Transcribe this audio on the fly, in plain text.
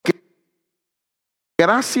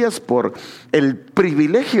Gracias por el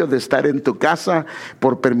privilegio de estar en tu casa,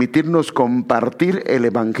 por permitirnos compartir el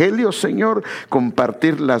Evangelio, Señor,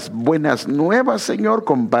 compartir las buenas nuevas, Señor,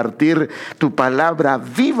 compartir tu palabra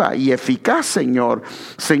viva y eficaz, Señor.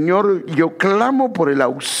 Señor, yo clamo por el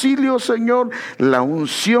auxilio, Señor, la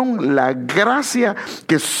unción, la gracia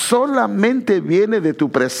que solamente viene de tu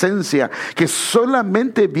presencia, que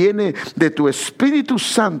solamente viene de tu Espíritu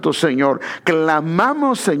Santo, Señor.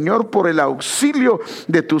 Clamamos, Señor, por el auxilio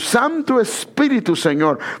de tu Santo Espíritu,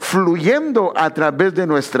 Señor, fluyendo a través de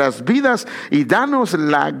nuestras vidas, y danos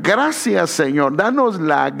la gracia, Señor, danos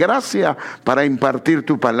la gracia para impartir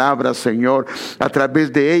tu palabra, Señor, a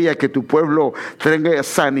través de ella, que tu pueblo traiga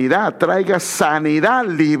sanidad,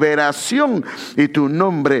 liberación, y tu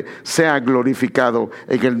nombre sea glorificado.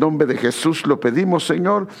 En el nombre de Jesús lo pedimos,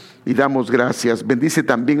 Señor, y damos gracias. Bendice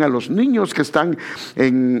también a los niños que están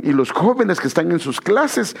y los jóvenes que están en sus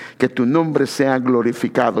clases, que tu nombre sea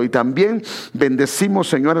glorificado. Y también bendecimos,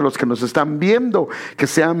 Señor, a los que nos están viendo, que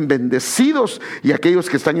sean bendecidos, y aquellos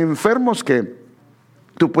que están enfermos, que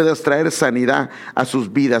tú puedas traer sanidad a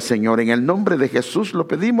sus vidas, Señor. En el nombre de Jesús lo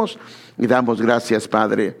pedimos y damos gracias,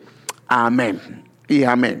 Padre. Amén y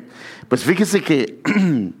amén. Pues fíjese que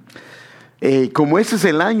como ese es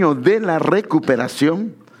el año de la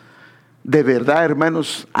recuperación, de verdad,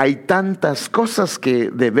 hermanos, hay tantas cosas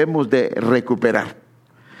que debemos de recuperar.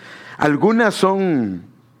 Algunas son,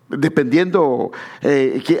 dependiendo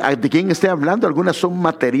de quién esté hablando, algunas son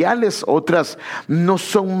materiales, otras no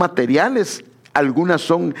son materiales, algunas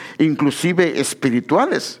son inclusive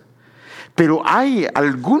espirituales. Pero hay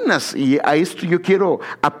algunas, y a esto yo quiero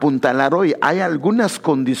apuntalar hoy, hay algunas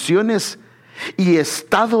condiciones y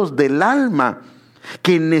estados del alma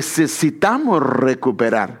que necesitamos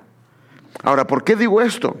recuperar. Ahora, ¿por qué digo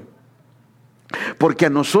esto? Porque a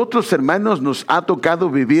nosotros, hermanos, nos ha tocado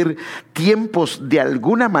vivir tiempos de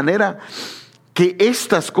alguna manera que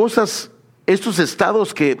estas cosas, estos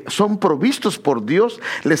estados que son provistos por Dios,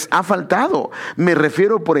 les ha faltado. Me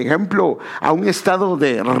refiero, por ejemplo, a un estado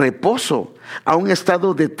de reposo, a un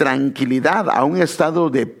estado de tranquilidad, a un estado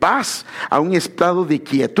de paz, a un estado de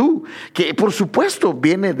quietud, que por supuesto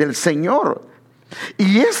viene del Señor.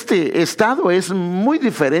 Y este estado es muy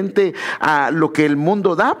diferente a lo que el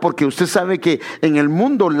mundo da, porque usted sabe que en el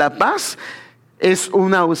mundo la paz es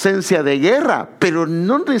una ausencia de guerra, pero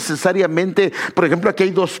no necesariamente. Por ejemplo, aquí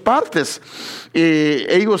hay dos partes,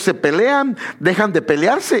 ellos se pelean, dejan de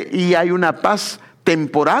pelearse y hay una paz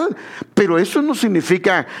temporal, pero eso no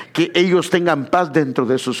significa que ellos tengan paz dentro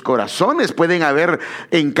de sus corazones. Pueden haber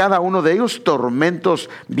en cada uno de ellos tormentos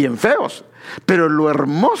bien feos, pero lo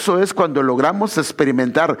hermoso es cuando logramos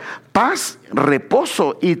experimentar paz,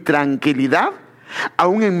 reposo y tranquilidad,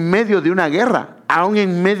 aún en medio de una guerra, aún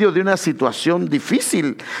en medio de una situación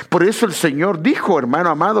difícil. Por eso el Señor dijo, hermano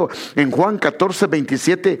amado, en Juan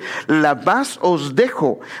 14:27, la paz os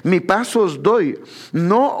dejo, mi paz os doy,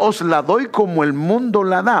 no os la doy como el mundo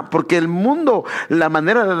la da, porque el mundo, la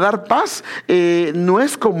manera de dar paz no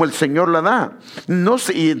es como el Señor la da.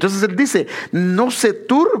 Y entonces Él dice, no se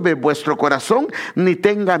turbe vuestro corazón ni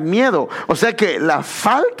tenga miedo. O sea que la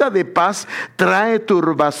falta de paz trae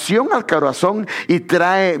turbación al corazón y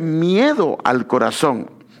trae miedo al corazón.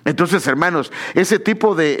 Entonces, hermanos, ese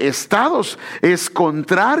tipo de estados es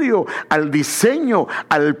contrario al diseño,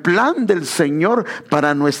 al plan del Señor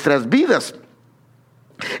para nuestras vidas.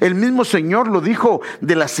 El mismo Señor lo dijo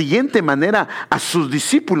de la siguiente manera a sus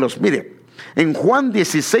discípulos. Mire, en Juan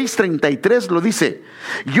 16:33 lo dice,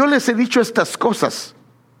 yo les he dicho estas cosas.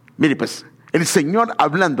 Mire pues, el Señor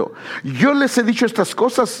hablando, yo les he dicho estas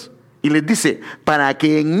cosas, y les dice, para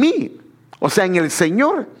que en mí, o sea, en el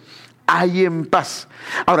Señor, hay en paz.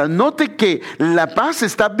 Ahora, note que la paz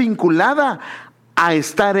está vinculada a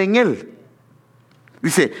estar en Él.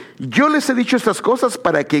 Dice, yo les he dicho estas cosas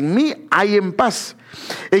para que en mí hay en paz.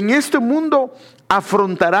 En este mundo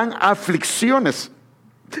afrontarán aflicciones.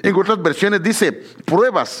 En otras versiones dice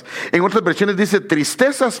pruebas. En otras versiones dice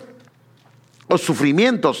tristezas o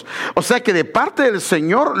sufrimientos. O sea que de parte del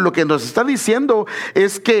Señor lo que nos está diciendo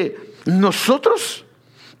es que nosotros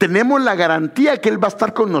tenemos la garantía que Él va a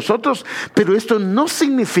estar con nosotros, pero esto no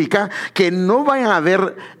significa que no vayan a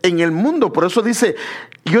haber en el mundo. Por eso dice,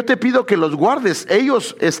 yo te pido que los guardes.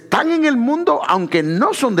 Ellos están en el mundo, aunque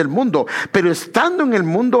no son del mundo, pero estando en el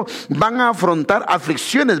mundo van a afrontar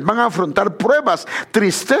aflicciones, van a afrontar pruebas,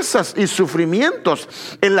 tristezas y sufrimientos.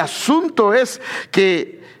 El asunto es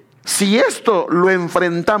que Si esto lo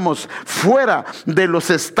enfrentamos fuera de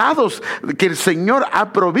los estados que el Señor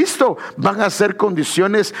ha provisto, van a ser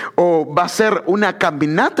condiciones o va a ser una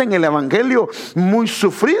caminata en el evangelio muy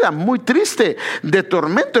sufrida, muy triste, de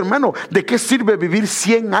tormento, hermano. ¿De qué sirve vivir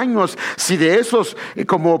 100 años si de esos,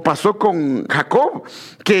 como pasó con Jacob,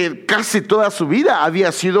 que casi toda su vida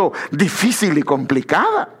había sido difícil y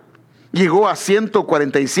complicada? Llegó a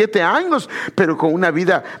 147 años, pero con una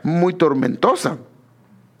vida muy tormentosa.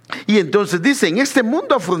 Y entonces dice, en este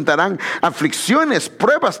mundo afrontarán aflicciones,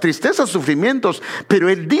 pruebas, tristezas, sufrimientos. Pero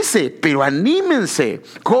él dice, pero anímense,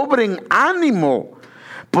 cobren ánimo,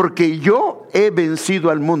 porque yo he vencido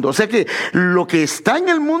al mundo. O sea que lo que está en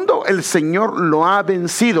el mundo, el Señor lo ha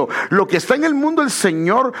vencido. Lo que está en el mundo, el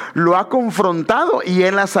Señor lo ha confrontado y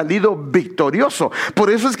Él ha salido victorioso.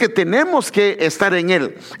 Por eso es que tenemos que estar en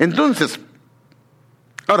Él. Entonces,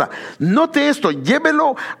 ahora, note esto,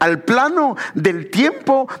 llévelo al plano del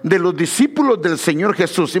tiempo de los discípulos del Señor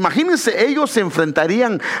Jesús. Imagínense, ellos se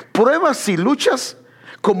enfrentarían pruebas y luchas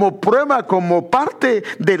como prueba, como parte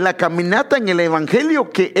de la caminata en el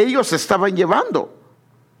evangelio que ellos estaban llevando.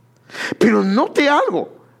 Pero note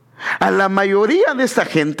algo, a la mayoría de esta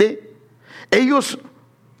gente, ellos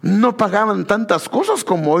no pagaban tantas cosas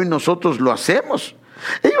como hoy nosotros lo hacemos.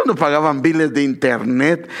 Ellos no pagaban biles de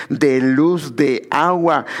internet, de luz, de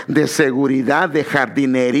agua, de seguridad, de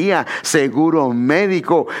jardinería, seguro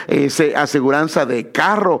médico, aseguranza de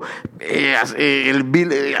carro, el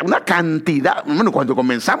bill, una cantidad. Bueno, cuando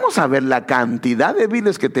comenzamos a ver la cantidad de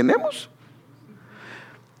biles que tenemos,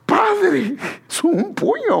 Padre, es un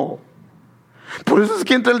puño. Por eso es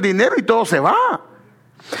que entra el dinero y todo se va.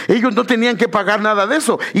 Ellos no tenían que pagar nada de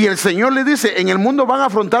eso. Y el Señor les dice, en el mundo van a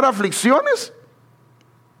afrontar aflicciones.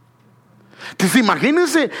 Entonces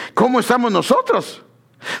imagínense cómo estamos nosotros.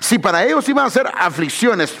 Si para ellos iban a ser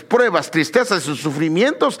aflicciones, pruebas, tristezas y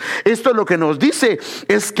sufrimientos, esto lo que nos dice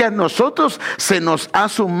es que a nosotros se nos ha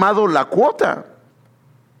sumado la cuota.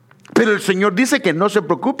 Pero el Señor dice que no se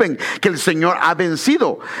preocupen, que el Señor ha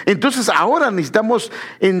vencido. Entonces ahora necesitamos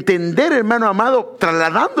entender, hermano amado,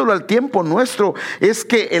 trasladándolo al tiempo nuestro, es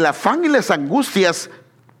que el afán y las angustias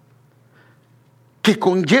que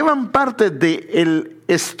conllevan parte del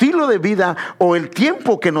estilo de vida o el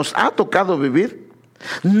tiempo que nos ha tocado vivir,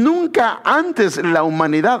 nunca antes la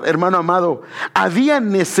humanidad, hermano amado, había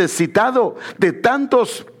necesitado de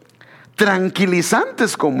tantos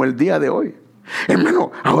tranquilizantes como el día de hoy.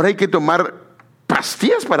 Hermano, ahora hay que tomar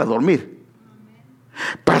pastillas para dormir,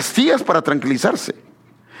 pastillas para tranquilizarse.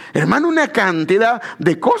 Hermano, una cantidad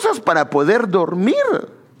de cosas para poder dormir.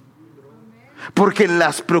 Porque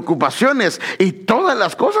las preocupaciones y todas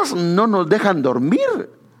las cosas no nos dejan dormir.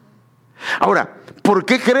 Ahora, ¿por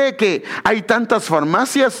qué cree que hay tantas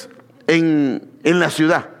farmacias en la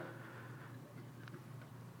ciudad?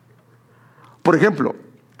 Por ejemplo,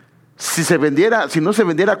 si no se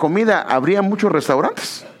vendiera comida, ¿habría muchos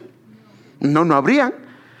restaurantes? No habrían.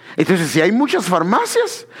 Entonces, si hay muchas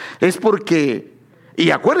farmacias, es porque... Y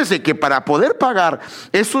acuérdense que para poder pagar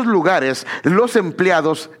esos lugares, los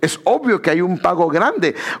empleados, es obvio que hay un pago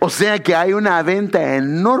grande. O sea que hay una venta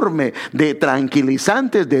enorme de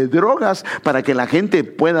tranquilizantes, de drogas, para que la gente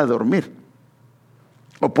pueda dormir,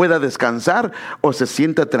 o pueda descansar, o se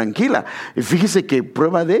sienta tranquila. Y fíjese que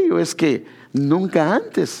prueba de ello es que nunca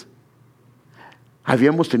antes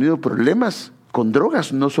habíamos tenido problemas con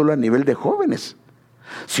drogas, no solo a nivel de jóvenes,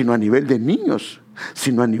 sino a nivel de niños,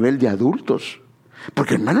 sino a nivel de adultos.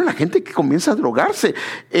 Porque, hermano, la gente que comienza a drogarse,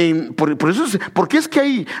 por eso ¿por qué es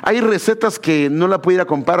que hay recetas que no la puede ir a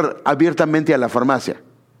comprar abiertamente a la farmacia?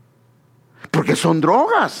 Porque son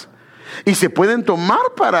drogas y se pueden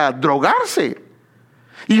tomar para drogarse.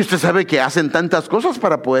 Y usted sabe que hacen tantas cosas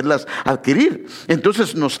para poderlas adquirir.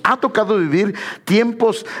 Entonces nos ha tocado vivir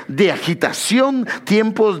tiempos de agitación,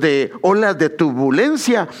 tiempos de olas de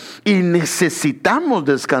turbulencia, y necesitamos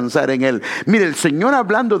descansar en Él. Mire, el Señor,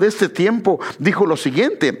 hablando de este tiempo, dijo lo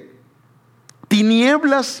siguiente: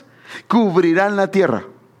 tinieblas cubrirán la tierra.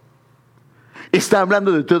 Está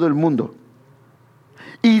hablando de todo el mundo.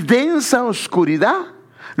 Y densa oscuridad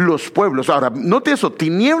los pueblos. Ahora, note eso: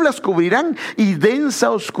 tinieblas cubrirán y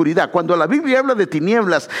densa oscuridad. Cuando la Biblia habla de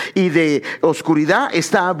tinieblas y de oscuridad,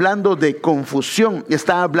 está hablando de confusión,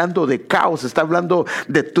 está hablando de caos, está hablando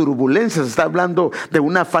de turbulencias, está hablando de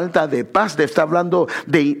una falta de paz, está hablando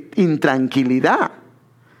de intranquilidad.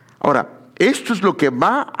 Ahora, esto es lo que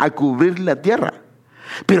va a cubrir la tierra.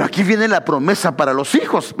 Pero aquí viene la promesa para los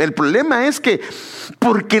hijos. El problema es que,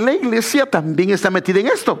 ¿por qué la iglesia también está metida en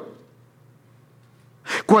esto?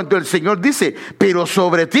 Cuando el Señor dice, pero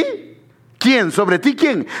sobre ti, ¿quién? ¿Sobre ti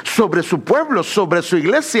quién? Sobre su pueblo, sobre su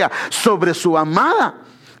iglesia, sobre su amada.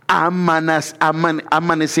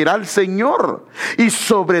 amanecerá el Señor y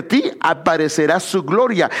sobre ti aparecerá su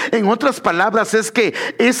gloria. En otras palabras, es que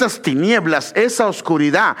esas tinieblas, esa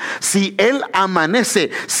oscuridad, si Él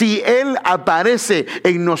amanece, si Él aparece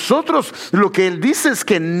en nosotros, lo que Él dice es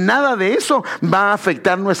que nada de eso va a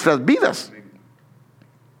afectar nuestras vidas.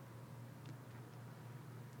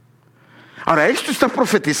 Ahora, esto está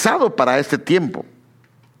profetizado para este tiempo.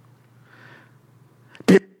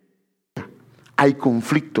 Hay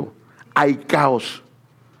conflicto, hay caos.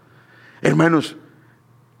 Hermanos,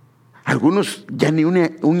 algunos ya ni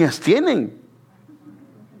uñas tienen.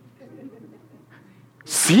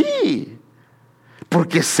 Sí,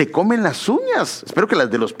 porque se comen las uñas. Espero que las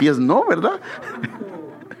de los pies no, ¿verdad?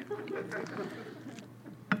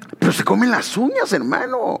 Pero se comen las uñas,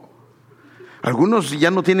 hermano. Algunos ya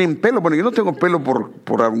no tienen pelo. Bueno, yo no tengo pelo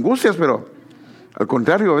por angustias, pero al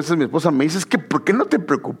contrario, a veces mi esposa me dice, es que ¿por qué no te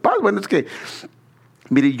preocupas? Bueno, es que,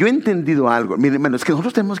 mire, yo he entendido algo. Mire, hermano, es que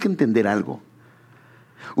nosotros tenemos que entender algo.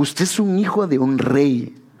 Usted es un hijo de un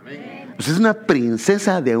rey. Amén. Usted es una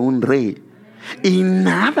princesa de un rey. Y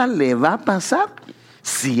nada le va a pasar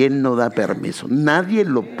si Él no da permiso. Nadie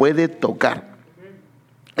lo puede tocar.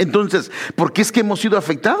 Entonces, ¿por qué es que hemos sido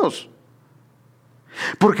afectados?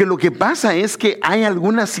 Porque lo que pasa es que hay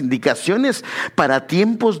algunas indicaciones para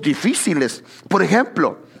tiempos difíciles. Por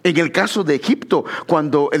ejemplo, en el caso de Egipto,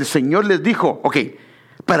 cuando el Señor les dijo, ok,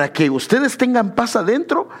 para que ustedes tengan paz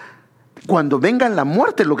adentro, cuando venga la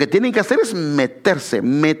muerte, lo que tienen que hacer es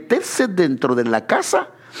meterse dentro de la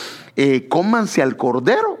casa. Cómanse al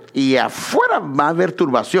cordero y afuera va a haber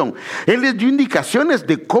turbación. Él les dio indicaciones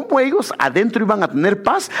de cómo ellos adentro iban a tener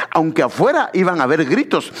paz, aunque afuera iban a haber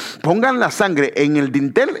gritos. Pongan la sangre en el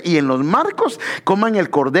dintel y en los marcos, coman el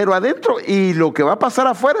cordero adentro, y lo que va a pasar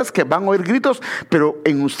afuera es que van a oír gritos, pero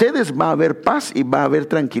en ustedes va a haber paz y va a haber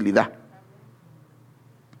tranquilidad.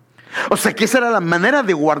 O sea que esa era la manera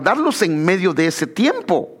de guardarlos en medio de ese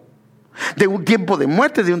tiempo, de un tiempo de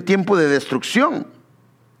muerte, de un tiempo de destrucción.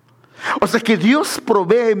 O sea que Dios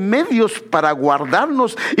provee medios para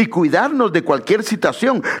guardarnos y cuidarnos de cualquier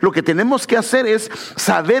situación. Lo que tenemos que hacer es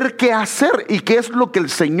saber qué hacer y qué es lo que el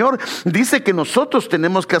Señor dice que nosotros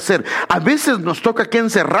tenemos que hacer. A veces nos toca que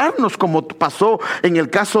encerrarnos, como pasó en el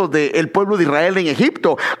caso del pueblo de Israel en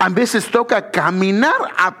Egipto. A veces toca caminar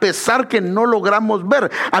a pesar que no logramos ver.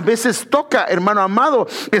 A veces toca, hermano amado,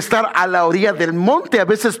 estar a la orilla del monte. A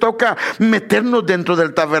veces toca meternos dentro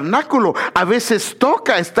del tabernáculo. A veces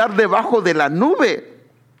toca estar debajo de la nube.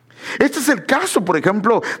 Este es el caso, por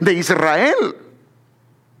ejemplo, de Israel.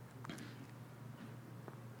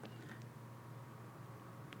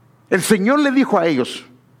 El Señor le dijo a ellos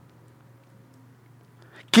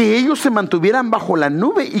que ellos se mantuvieran bajo la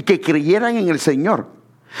nube y que creyeran en el Señor.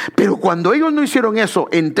 Pero cuando ellos no hicieron eso,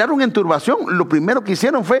 entraron en turbación, lo primero que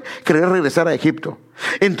hicieron fue querer regresar a Egipto.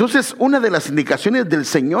 Entonces, una de las indicaciones del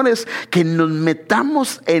Señor es que nos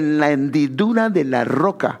metamos en la hendidura de la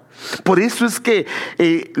roca. Por eso es que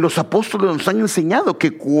los apóstoles nos han enseñado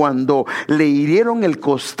que cuando le hirieron el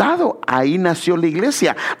costado, ahí nació la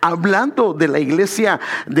iglesia. Hablando de la iglesia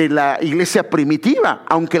primitiva,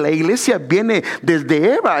 aunque la iglesia viene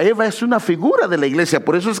desde Eva. Eva es una figura de la iglesia.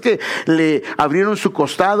 Por eso es que le abrieron su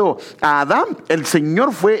costado a Adán. El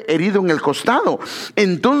Señor fue herido en el costado.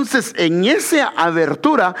 Entonces, en esa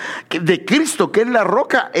abertura de Cristo, que es la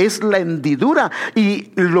roca, es la hendidura.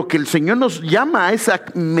 Y lo que el Señor nos llama es a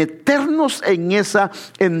meternos en esa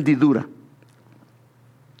hendidura.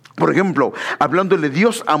 Por ejemplo, hablándole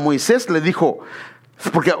Dios a Moisés, le dijo,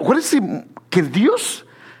 porque acuérdense que Dios,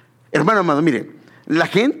 hermano amado, mire, la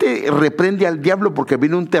gente reprende al diablo porque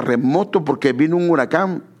vino un terremoto, porque vino un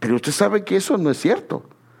huracán, pero usted sabe que eso no es cierto.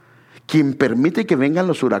 Quien permite que vengan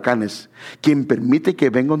los huracanes, quien permite que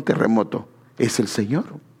venga un terremoto, es el Señor.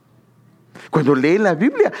 Cuando lee la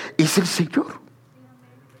Biblia, es el Señor.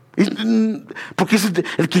 Porque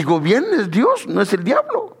el que gobierna es Dios, no es el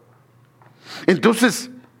diablo.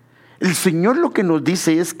 Entonces, el Señor lo que nos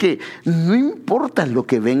dice es que no importa lo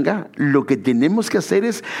que venga, lo que tenemos que hacer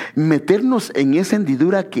es meternos en esa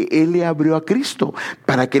hendidura que Él le abrió a Cristo,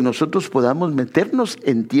 para que nosotros podamos meternos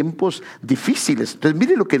en tiempos difíciles. Entonces,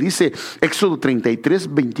 mire lo que dice Éxodo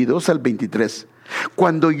 33, 22 al 23.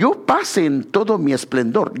 Cuando yo pase en todo mi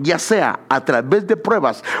esplendor, ya sea a través de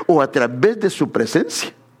pruebas o a través de su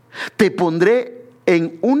presencia, te pondré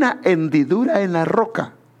en una hendidura en la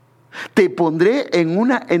roca. Te pondré en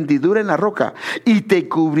una hendidura en la roca y te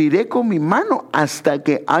cubriré con mi mano hasta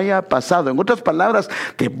que haya pasado. En otras palabras,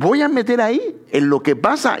 te voy a meter ahí en lo que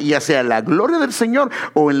pasa, ya sea la gloria del Señor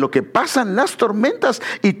o en lo que pasan las tormentas,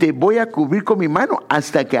 y te voy a cubrir con mi mano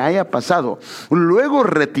hasta que haya pasado. Luego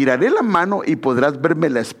retiraré la mano y podrás verme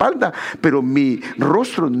la espalda, pero mi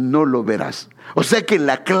rostro no lo verás. O sea que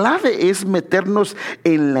la clave es meternos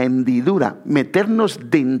en la hendidura, meternos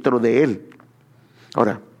dentro de Él.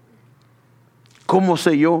 Ahora, ¿cómo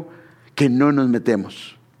sé yo que no nos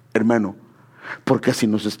metemos, hermano? Porque si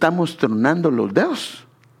nos estamos tronando los dedos,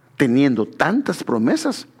 teniendo tantas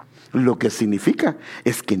promesas, lo que significa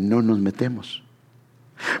es que no nos metemos.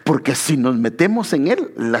 Porque si nos metemos en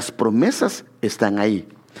Él, las promesas están ahí.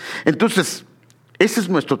 Entonces, ese es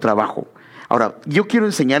nuestro trabajo. Ahora, yo quiero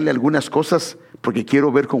enseñarle algunas cosas porque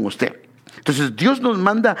quiero ver con usted. Entonces, Dios nos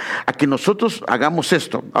manda a que nosotros hagamos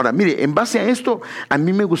esto. Ahora, mire, en base a esto, a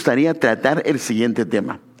mí me gustaría tratar el siguiente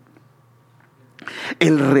tema: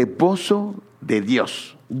 el reposo de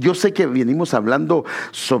Dios. Yo sé que venimos hablando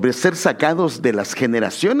sobre ser sacados de las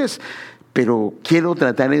generaciones, pero quiero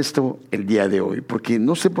tratar esto el día de hoy, porque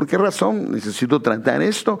no sé por qué razón necesito tratar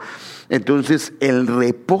esto. Entonces, el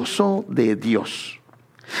reposo de Dios.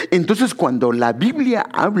 Entonces, cuando la Biblia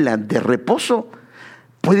habla de reposo,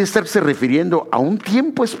 puede estarse refiriendo a un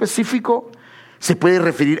tiempo específico, se puede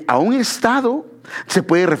referir a un estado, se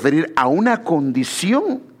puede referir a una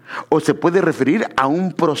condición o se puede referir a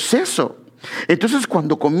un proceso. Entonces,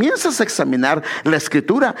 cuando comienzas a examinar la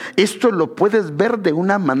Escritura, esto lo puedes ver de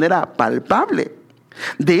una manera palpable.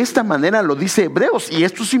 De esta manera lo dice Hebreos, y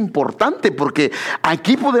esto es importante porque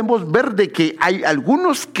aquí podemos ver de que hay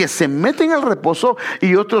algunos que se meten al reposo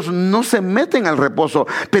y otros no se meten al reposo,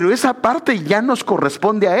 pero esa parte ya nos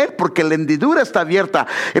corresponde a Él porque la hendidura está abierta.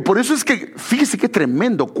 Por eso es que fíjese qué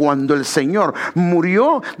tremendo, cuando el Señor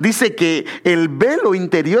murió, dice que el velo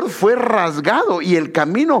interior fue rasgado y el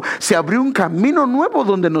camino, se abrió un camino nuevo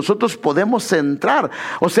donde nosotros podemos entrar,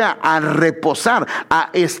 o sea, a reposar, a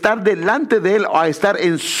estar delante de Él, a estar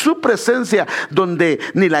en su presencia, donde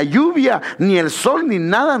ni la lluvia, ni el sol, ni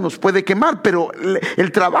nada nos puede quemar. Pero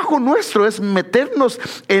el trabajo nuestro es meternos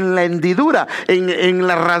en la hendidura, en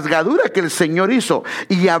la rasgadura que el Señor hizo.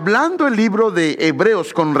 Y hablando el libro de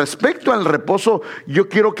Hebreos con respecto al reposo, yo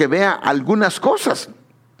quiero que vea algunas cosas.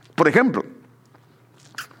 Por ejemplo,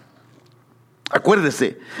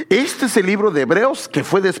 acuérdese, este es el libro de Hebreos que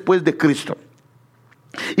fue después de Cristo.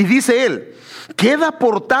 Y dice él: queda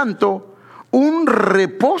por tanto un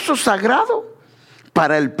reposo sagrado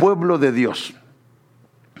para el pueblo de Dios.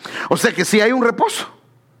 O sea que sí hay un reposo.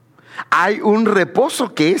 Hay un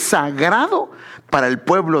reposo que es sagrado para el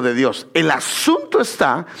pueblo de Dios. El asunto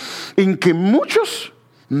está en que muchos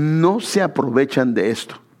no se aprovechan de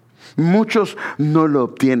esto. Muchos no lo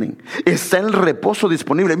obtienen. Está el reposo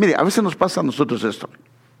disponible. Mire, a veces nos pasa a nosotros esto.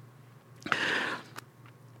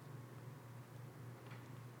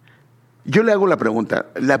 Yo le hago la pregunta,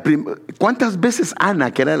 ¿cuántas veces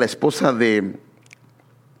Ana, que era la esposa de,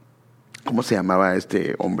 ¿cómo se llamaba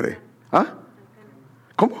este hombre? ¿Ah?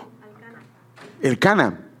 ¿Cómo?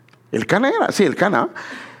 Elcana. Elcana era, sí, Elcana.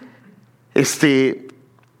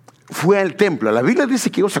 Fue al templo. La Biblia dice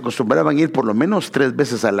que ellos acostumbraban ir por lo menos 3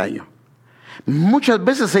 veces al año. Muchas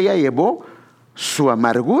veces ella llevó su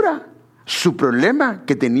amargura, su problema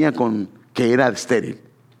que tenía que era estéril.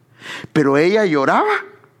 Pero ella lloraba,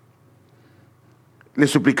 le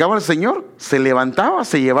suplicaba al Señor, se levantaba,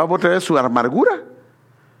 se llevaba otra vez su amargura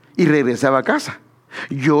y regresaba a casa.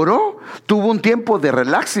 Lloró, tuvo un tiempo de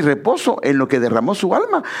relax y reposo en lo que derramó su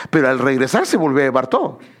alma, pero al regresar se volvió a llevar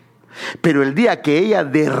todo. Pero el día que ella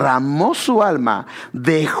derramó su alma,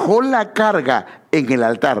 dejó la carga en el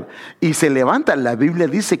altar y se levanta, la Biblia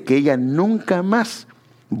dice que ella nunca más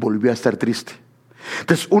volvió a estar triste.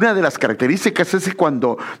 Entonces, una de las características es que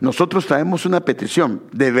cuando nosotros traemos una petición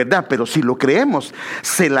de verdad, pero si lo creemos,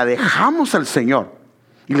 se la dejamos al Señor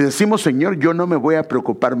y le decimos: Señor, yo no me voy a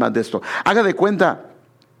preocupar más de esto. Haga de cuenta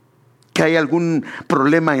que hay algún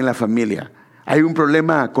problema en la familia, hay un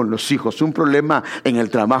problema con los hijos, un problema en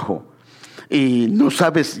el trabajo, y no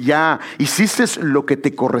sabes, ya hiciste lo que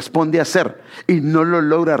te corresponde hacer y no lo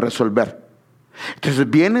logras resolver. Entonces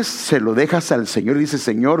vienes, se lo dejas al Señor y dices: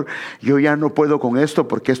 Señor, yo ya no puedo con esto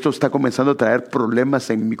porque esto está comenzando a traer problemas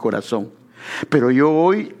en mi corazón, pero yo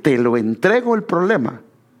hoy te lo entrego el problema.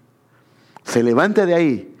 Se levanta de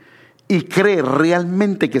ahí y cree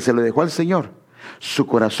realmente que se lo dejó al Señor. Su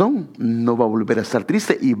corazón no va a volver a estar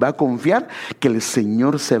triste y va a confiar que el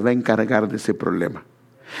Señor se va a encargar de ese problema.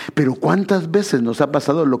 Pero ¿cuántas veces nos ha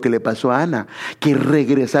pasado lo que le pasó a Ana, que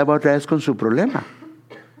regresaba otra vez con su problema?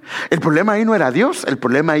 El problema ahí no era Dios, el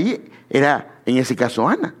problema ahí era, en ese caso,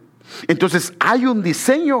 Ana. Entonces hay un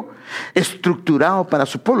diseño estructurado para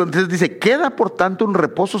su pueblo. Entonces dice, queda por tanto un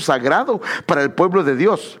reposo sagrado para el pueblo de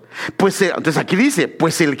Dios. Entonces aquí dice,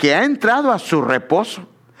 pues el que ha entrado a su reposo.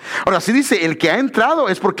 Ahora, si dice el que ha entrado,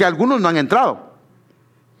 es porque algunos no han entrado.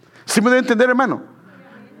 ¿Sí me debe entender, hermano?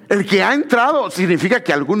 El que ha entrado significa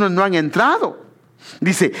que algunos no han entrado.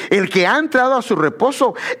 Dice, el que ha entrado a su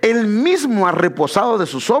reposo, él mismo ha reposado de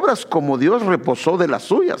sus obras como Dios reposó de las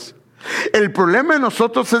suyas. El problema de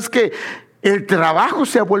nosotros es que el trabajo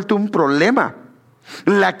se ha vuelto un problema.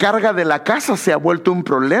 La carga de la casa se ha vuelto un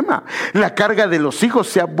problema. La carga de los hijos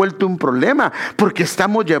se ha vuelto un problema, porque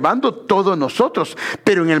estamos llevando todo nosotros.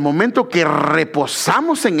 Pero en el momento que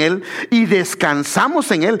reposamos en Él y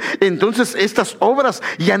descansamos en Él, entonces estas obras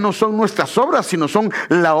ya no son nuestras obras, sino son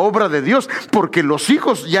la obra de Dios. Porque los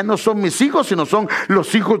hijos ya no son mis hijos, sino son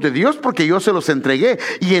los hijos de Dios, porque yo se los entregué.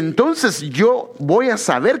 Y entonces yo voy a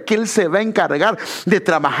saber que Él se va a encargar de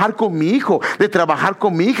trabajar con mi hijo, de trabajar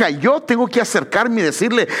con mi hija. Yo tengo que acercarme y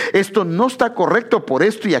decirle, esto no está correcto por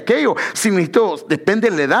esto y aquello. Si necesito,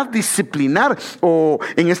 depende de la edad, disciplinar, o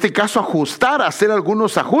en este caso ajustar, hacer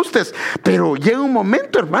algunos ajustes. Pero llega un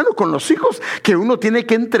momento, hermano, con los hijos, que uno tiene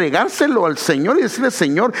que entregárselo al Señor y decirle,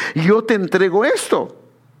 Señor, yo te entrego esto.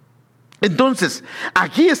 Entonces,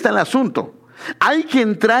 aquí está el asunto. Hay que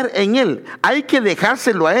entrar en Él, hay que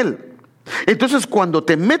dejárselo a Él. Entonces, cuando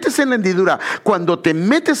te metes en la hendidura, cuando te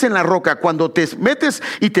metes en la roca, cuando te metes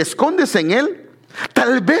y te escondes en Él,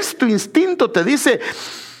 tal vez tu instinto te dice,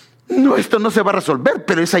 no, esto no se va a resolver,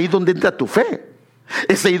 pero es ahí donde entra tu fe.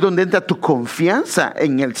 Es ahí donde entra tu confianza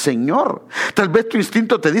en el Señor. Tal vez tu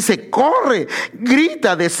instinto te dice, corre,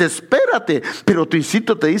 grita, desespérate. Pero tu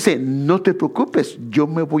instinto te dice, no te preocupes, yo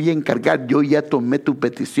me voy a encargar, yo ya tomé tu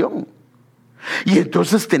petición. Y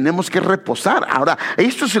entonces tenemos que reposar. Ahora,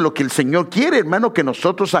 esto es lo que el Señor quiere, hermano, que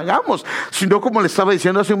nosotros hagamos. Sino, como le estaba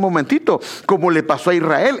diciendo hace un momentito, como le pasó a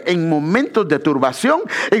Israel, en momentos de turbación,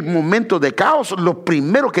 en momentos de caos, lo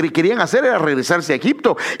primero que querían hacer era regresarse a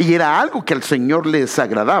Egipto, y era algo que al Señor le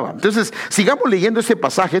desagradaba. Entonces, sigamos leyendo ese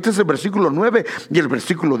pasaje. Este es el versículo 9 y el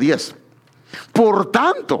versículo 10. Por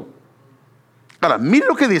tanto, ahora, mire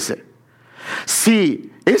lo que dice.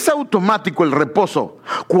 Si es automático el reposo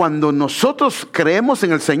cuando nosotros creemos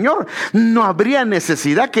en el Señor, no habría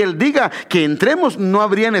necesidad que Él diga que entremos, no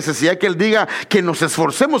habría necesidad que Él diga que nos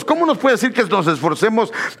esforcemos. ¿Cómo nos puede decir que nos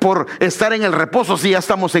esforcemos por estar en el reposo si ya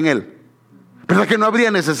estamos en Él? ¿Verdad que no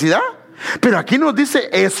habría necesidad? Pero aquí nos dice,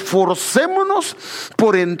 esforcémonos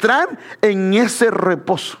por entrar en ese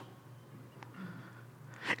reposo.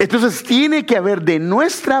 Entonces tiene que haber de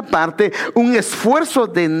nuestra parte un esfuerzo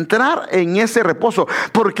de entrar en ese reposo,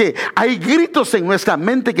 porque hay gritos en nuestra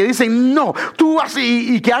mente que dicen, no, tú vas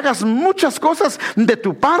y que hagas muchas cosas de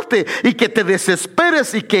tu parte, y que te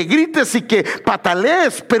desesperes y que grites y que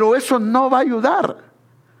patalees, pero eso no va a ayudar.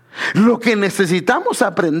 Lo que necesitamos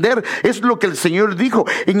aprender es lo que el Señor dijo: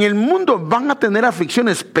 en el mundo van a tener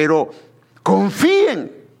aflicciones, pero confíen,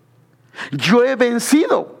 yo he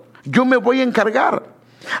vencido, yo me voy a encargar.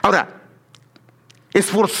 Ahora,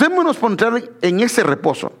 esforcémonos por entrar en ese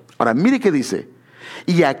reposo. Ahora, mire qué dice.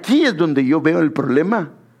 Y aquí es donde yo veo el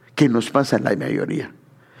problema que nos pasa a la mayoría.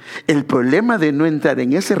 El problema de no entrar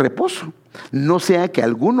en ese reposo, no sea que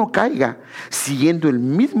alguno caiga siguiendo el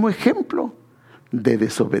mismo ejemplo de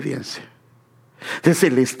desobediencia. Entonces,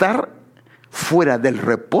 el estar fuera del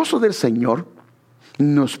reposo del Señor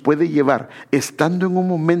nos puede llevar, estando en un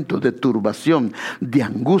momento de turbación, de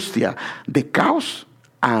angustia, de caos,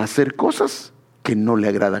 a hacer cosas que no le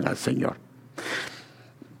agradan al Señor.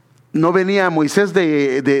 No venía Moisés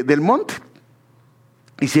del monte,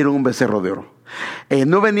 hicieron un becerro de oro.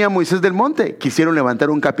 No venía Moisés del monte, quisieron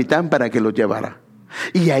levantar un capitán para que lo llevara.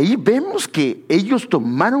 Y ahí vemos que ellos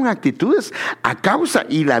tomaron actitudes a causa,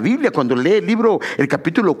 y la Biblia, cuando lee el libro, el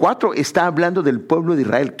capítulo 4, está hablando del pueblo de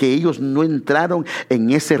Israel, que ellos no entraron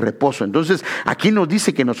en ese reposo. Entonces aquí nos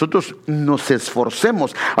dice que nosotros nos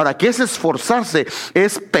esforcemos. Ahora, ¿qué es esforzarse?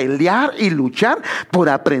 Es pelear y luchar por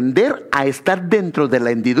aprender a estar dentro de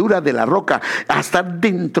la hendidura de la roca, a estar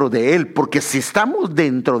dentro de Él, porque si estamos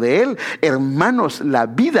dentro de Él, hermanos, la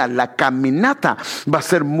vida, la caminata va a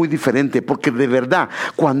ser muy diferente, porque de verdad,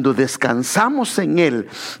 cuando descansamos en Él,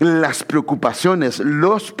 las preocupaciones,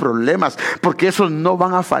 los problemas, porque esos no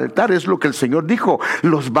van a faltar, es lo que el Señor dijo,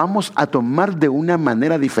 los vamos a tomar de una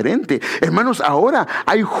manera diferente. Hermanos, ahora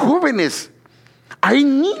hay jóvenes, hay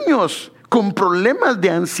niños con problemas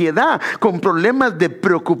de ansiedad, con problemas de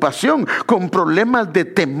preocupación, con problemas de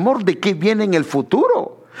temor de qué viene en el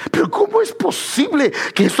futuro. Pero ¿cómo es posible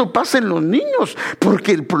que eso pase en los niños?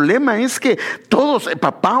 Porque el problema es que todos,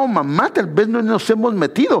 papá o mamá, tal vez no nos hemos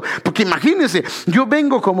metido. Porque imagínense, yo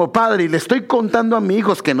vengo como padre y le estoy contando a mis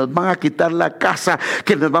hijos que nos van a quitar la casa,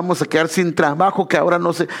 que nos vamos a quedar sin trabajo, que ahora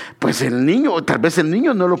no sé. Pues el niño, tal vez el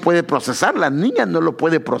niño no lo puede procesar, la niña no lo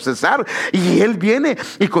puede procesar. Y él viene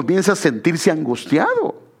y comienza a sentirse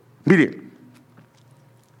angustiado. Mire.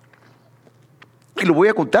 Y lo voy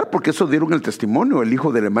a contar porque eso dieron el testimonio el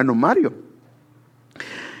hijo del hermano Mario.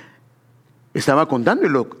 Estaba contando y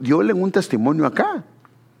lo dio en un testimonio acá.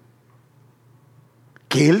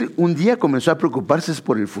 Que él un día comenzó a preocuparse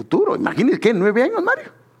por el futuro. Imagínense, ¿qué? 9 años,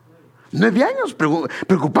 Mario. 9 años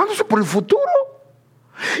preocupándose por el futuro.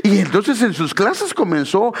 Y entonces en sus clases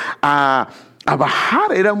comenzó a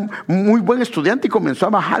bajar. Era un muy buen estudiante y comenzó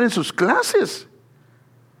a bajar en sus clases.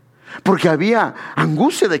 Porque había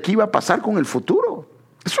angustia de qué iba a pasar con el futuro.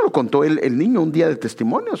 Eso lo contó el niño un día de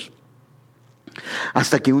testimonios.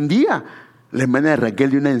 Hasta que un día la hermana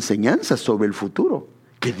Raquel dio una enseñanza sobre el futuro.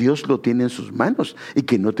 Que Dios lo tiene en sus manos y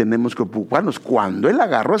que no tenemos que preocuparnos. Cuando él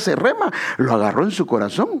agarró ese rema, lo agarró en su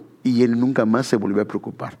corazón y él nunca más se volvió a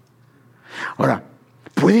preocupar. Ahora,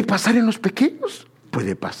 ¿puede pasar en los pequeños?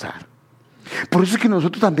 Puede pasar. Por eso es que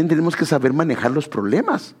nosotros también tenemos que saber manejar los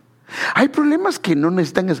problemas. Hay problemas que no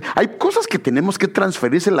necesitan, hay cosas que tenemos que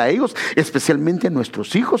transferírsela a ellos, especialmente a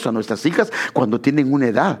nuestros hijos, a nuestras hijas, cuando tienen una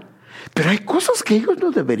edad. Pero hay cosas que ellos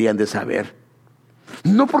no deberían de saber.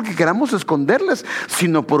 No porque queramos esconderlas,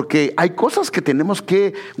 sino porque hay cosas que tenemos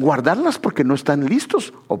que guardarlas porque no están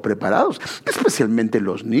listos o preparados, especialmente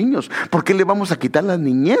los niños. ¿Por qué le vamos a quitar la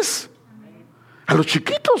niñez a los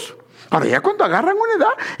chiquitos? Para ya cuando agarran una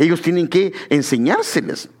edad, ellos tienen que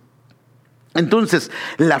enseñárseles. Entonces,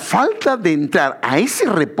 la falta de entrar a ese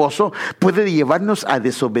reposo puede llevarnos a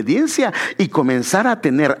desobediencia y comenzar a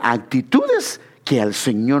tener actitudes que al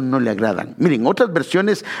Señor no le agradan. Miren, otras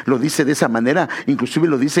versiones lo dice de esa manera, inclusive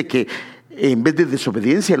lo dice que en vez de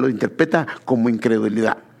desobediencia lo interpreta como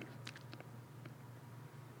incredulidad.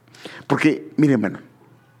 Porque, miren, hermano,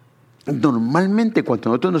 normalmente cuando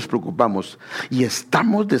nosotros nos preocupamos y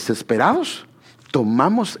estamos desesperados,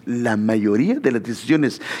 tomamos la mayoría de las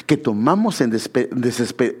decisiones que tomamos en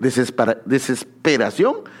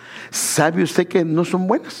desesperación. ¿Sabe usted que no son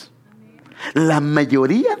buenas? La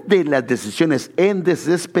mayoría de las decisiones en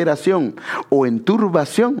desesperación o en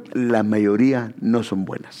turbación, la mayoría no son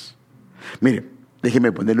buenas. Mire,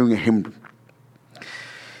 déjeme ponerle un ejemplo.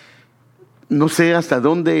 No sé hasta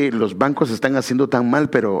dónde los bancos están haciendo tan mal,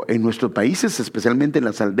 pero en nuestros países, especialmente en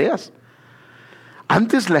las aldeas,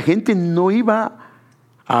 antes la gente no iba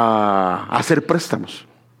a hacer préstamos.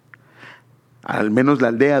 Al menos la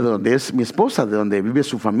aldea donde es mi esposa, de donde vive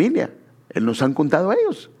su familia. Nos han contado a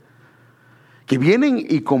ellos. Que vienen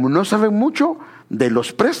y como no saben mucho de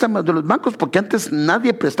los préstamos de los bancos, porque antes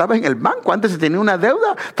nadie prestaba en el banco. Antes se tenía una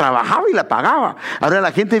deuda, trabajaba y la pagaba. Ahora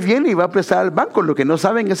la gente viene y va a prestar al banco. Lo que no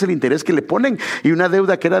saben es el interés que le ponen. Y una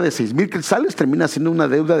deuda que era de 6,000 quetzales termina siendo una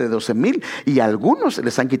deuda de 12,000. Y a algunos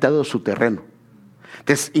les han quitado su terreno.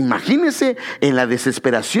 Entonces, imagínense en la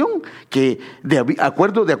desesperación que de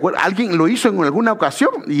acuerdo, alguien lo hizo en alguna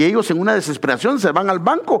ocasión y ellos en una desesperación se van al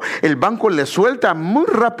banco, el banco les suelta muy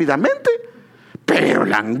rápidamente, pero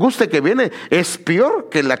la angustia que viene es peor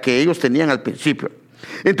que la que ellos tenían al principio.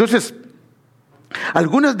 Entonces,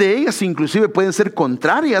 algunas de ellas inclusive pueden ser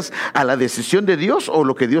contrarias a la decisión de Dios o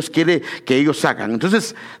lo que Dios quiere que ellos hagan.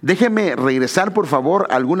 Entonces, déjenme regresar por favor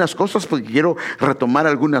a algunas cosas porque quiero retomar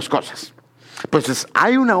algunas cosas. Pues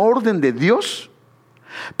hay una orden de Dios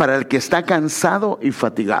para el que está cansado y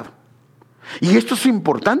fatigado. Y esto es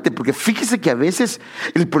importante porque fíjese que a veces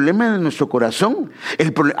el problema de nuestro corazón,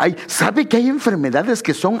 ¿sabe que hay enfermedades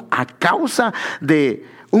que son a causa de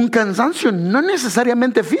un cansancio no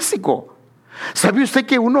necesariamente físico? ¿Sabe usted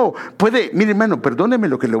que uno puede, mire hermano, perdóneme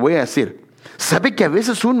lo que le voy a decir. ¿Sabe que a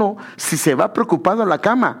veces uno, si se va preocupado a la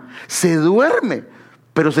cama, se duerme,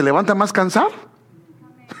 pero se levanta más cansado?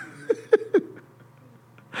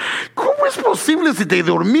 ¿Cómo es posible si te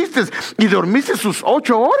dormiste y dormiste sus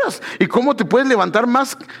 8 horas? ¿Y cómo te puedes levantar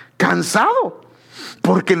más cansado?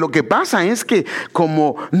 Porque lo que pasa es que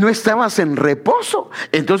como no estabas en reposo,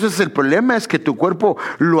 entonces el problema es que tu cuerpo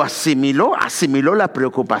lo asimiló la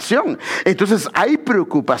preocupación. Entonces hay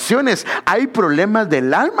preocupaciones, hay problemas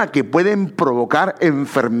del alma que pueden provocar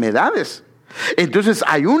enfermedades. Entonces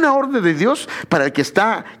hay una orden de Dios para el que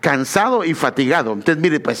está cansado y fatigado. Entonces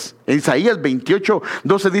mire pues, en Isaías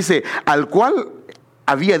 28:12 dice, al cual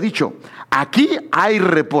había dicho, aquí hay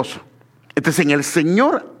reposo. Entonces en el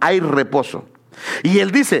Señor hay reposo. Y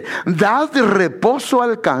Él dice, dad reposo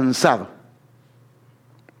al cansado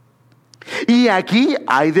Y aquí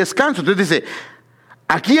hay descanso. Entonces dice,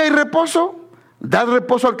 aquí hay reposo, dad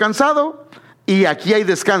reposo al cansado, y aquí hay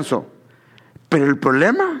descanso. Pero el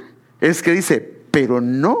problema es que dice, pero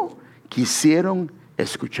no quisieron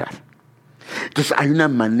escuchar. Entonces hay una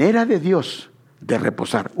manera de Dios de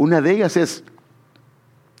reposar. Una de ellas es,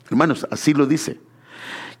 hermanos, así lo dice,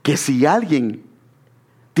 que si alguien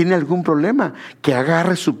tiene algún problema, que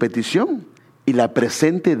agarre su petición y la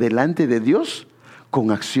presente delante de Dios con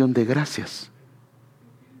acción de gracias.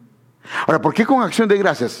 Ahora, ¿por qué con acción de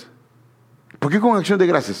gracias? ¿Por qué con acción de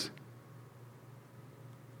gracias?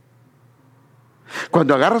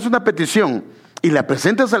 Cuando agarras una petición y la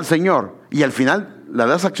presentas al Señor y al final la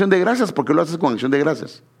das acción de gracias, ¿por qué lo haces con acción de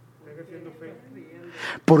gracias?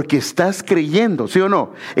 Porque estás creyendo, ¿sí o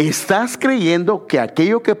no? Estás creyendo que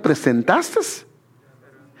aquello que presentaste,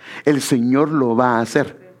 el Señor lo va a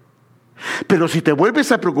hacer. Pero si te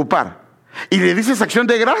vuelves a preocupar y le dices acción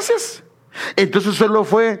de gracias, entonces solo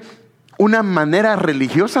fue una manera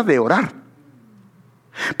religiosa de orar.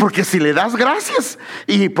 Porque si le das gracias,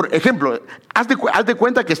 y por ejemplo, haz de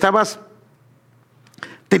cuenta que estabas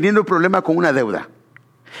teniendo un problema con una deuda.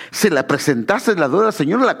 Se la presentaste la deuda al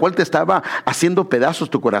Señor, la cual te estaba haciendo pedazos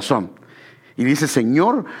tu corazón. Y dice,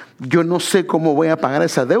 Señor, yo no sé cómo voy a pagar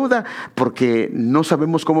esa deuda, porque no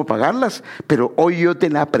sabemos cómo pagarlas, pero hoy yo te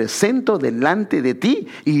la presento delante de ti,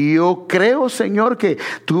 y yo creo, Señor, que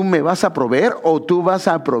tú me vas a proveer, o tú vas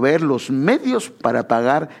a proveer los medios para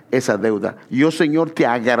pagar esa deuda. Yo, Señor, te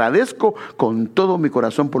agradezco con todo mi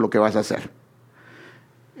corazón por lo que vas a hacer.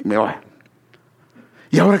 Y me voy.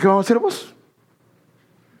 ¿Y ahora qué vamos a hacer vos?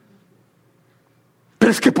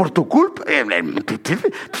 Pero es que por tu culpa.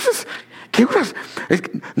 Entonces, ¿qué horas?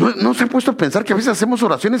 ¿No se han puesto a pensar que a veces hacemos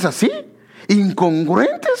oraciones así?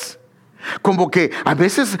 Incongruentes. Como que a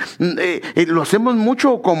veces lo hacemos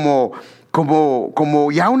mucho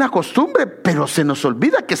como ya una costumbre, pero se nos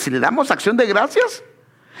olvida que si le damos acción de gracias,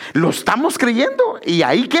 lo estamos creyendo y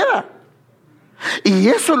ahí queda. Y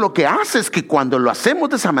eso lo que hace es que cuando lo hacemos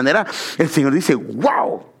de esa manera, el Señor dice,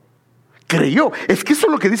 wow, creyó. Es que eso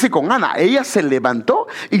es lo que dice con Ana. Ella se levantó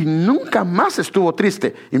y nunca más estuvo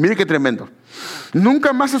triste. Y mire qué tremendo.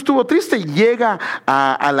 Nunca más estuvo triste. Llega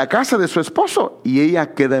a la casa de su esposo y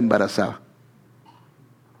ella queda embarazada.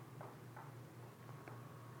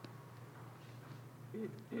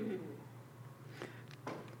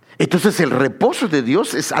 Entonces el reposo de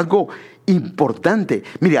Dios es algo importante.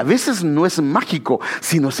 Mire, a veces no es mágico,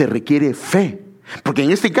 sino se requiere fe. Porque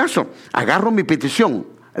en este caso, agarro mi petición,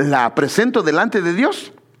 la presento delante de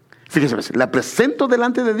Dios. Fíjese, la presento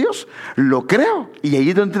delante de Dios, lo creo. Y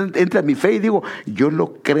ahí es donde entra mi fe y digo, yo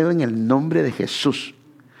lo creo en el nombre de Jesús.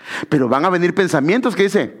 Pero van a venir pensamientos que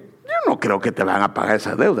dicen, yo no creo que te van a pagar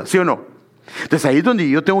esa deuda, ¿sí o no? Entonces ahí es donde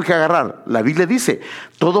yo tengo que agarrar. La Biblia dice,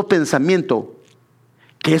 todo pensamiento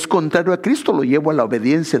que es contrario a Cristo lo llevo a la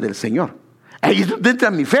obediencia del Señor. Ahí es donde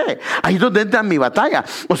entra mi fe, ahí es donde entra mi batalla.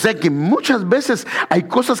 O sea que muchas veces hay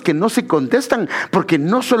cosas que no se contestan porque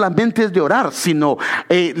no solamente es de orar, sino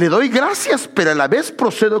le doy gracias, pero a la vez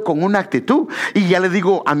procedo con una actitud. Y ya le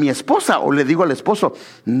digo a mi esposa o le digo al esposo,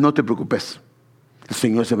 no te preocupes, el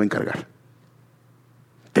Señor se va a encargar.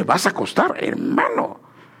 Te vas a acostar, hermano.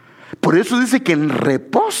 Por eso dice que en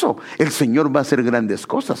reposo el Señor va a hacer grandes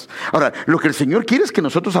cosas. Ahora, lo que el Señor quiere es que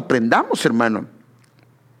nosotros aprendamos, hermano.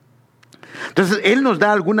 Entonces, Él nos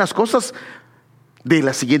da algunas cosas de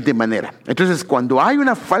la siguiente manera. Entonces, cuando hay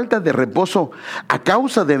una falta de reposo a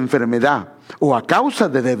causa de enfermedad o a causa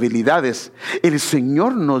de debilidades, el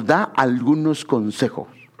Señor nos da algunos consejos.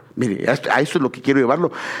 Mire, a eso es lo que quiero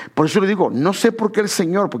llevarlo. Por eso le digo, no sé por qué el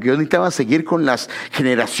Señor, porque yo necesitaba seguir con las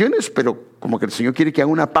generaciones, pero como que el Señor quiere que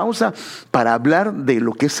haga una pausa para hablar de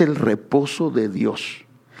lo que es el reposo de Dios.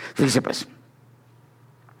 Fíjese pues.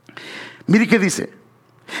 Mire qué dice.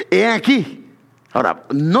 He aquí. Ahora,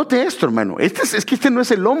 note esto, hermano. Es que este no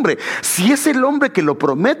es el hombre. Si es el hombre que lo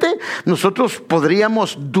promete, nosotros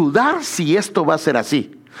podríamos dudar si esto va a ser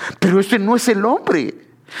así. Pero este no es el hombre.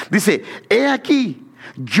 Dice, he aquí.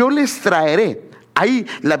 Yo les traeré. Ahí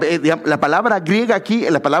la palabra griega aquí,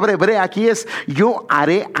 la palabra hebrea aquí es yo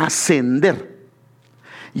haré ascender.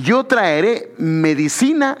 Yo traeré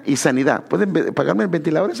medicina y sanidad. ¿Pueden pagarme el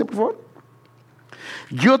ventilador ese, por favor?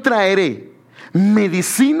 Yo traeré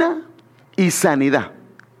medicina y sanidad.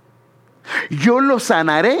 Yo los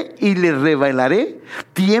sanaré y les revelaré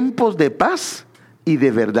tiempos de paz y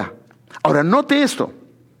de verdad. Ahora note esto.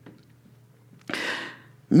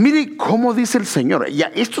 Mire cómo dice el Señor.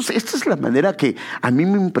 Esta es la manera que a mí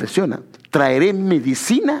me impresiona. Traeré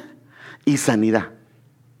medicina y sanidad.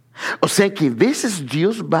 O sea que a veces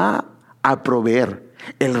Dios va a proveer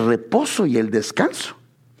el reposo y el descanso.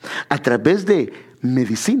 a través de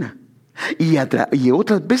medicina. Y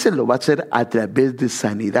otras veces lo va a hacer a través de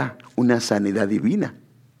sanidad, una sanidad divina.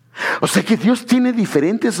 O sea que Dios tiene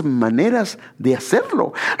diferentes maneras de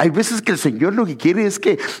hacerlo. Hay veces que el Señor lo que quiere es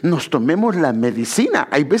que nos tomemos la medicina.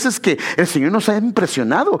 Hay veces que el Señor nos ha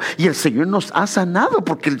impresionado y el Señor nos ha sanado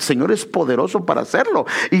porque el Señor es poderoso para hacerlo.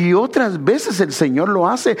 Y otras veces el Señor lo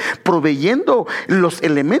hace proveyendo los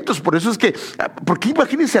elementos. Por eso es que, porque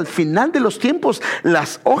imagínense, al final de los tiempos,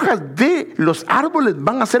 las hojas de los árboles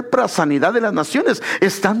van a ser para sanidad de las naciones,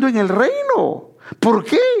 estando en el reino. ¿Por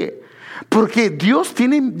qué? Porque Dios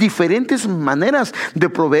tiene diferentes maneras de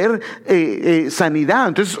proveer sanidad.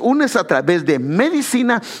 Entonces, una es a través de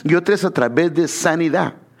medicina y otra es a través de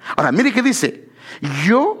sanidad. Ahora, mire qué dice.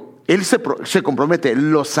 Él se compromete,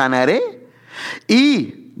 lo sanaré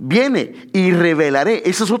y viene y revelaré.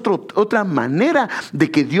 Esa es otra manera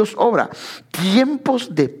de que Dios obra.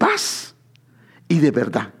 Tiempos de paz y de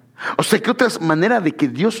verdad. O sea, que otra manera de que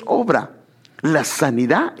Dios obra la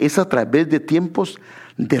sanidad es a través de tiempos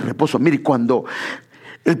de reposo. Mire, cuando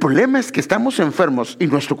el problema es que estamos enfermos y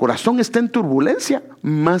nuestro corazón está en turbulencia,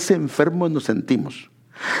 más enfermos nos sentimos.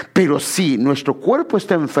 Pero si nuestro cuerpo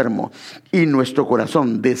está enfermo y nuestro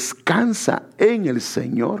corazón descansa en el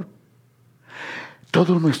Señor,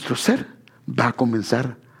 todo nuestro ser va a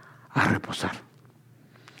comenzar a reposar,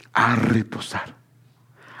 a reposar,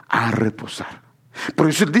 a reposar. Por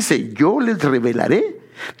eso Él dice, yo les revelaré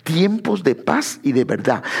tiempos de paz y de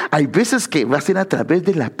verdad. Hay veces que va a ser a través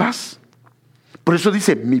de la paz. Por eso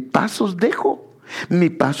dice, mi paz os dejo, mi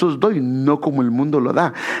paz os doy, no como el mundo lo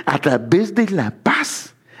da. A través de la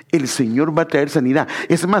paz el Señor va a traer sanidad.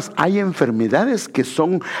 Es más, hay enfermedades que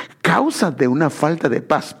son causa de una falta de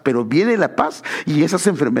paz, pero viene la paz y esas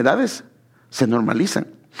enfermedades se normalizan.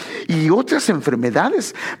 Y otras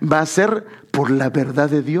enfermedades va a ser por la verdad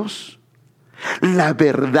de Dios. La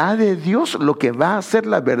verdad de Dios, lo que va a hacer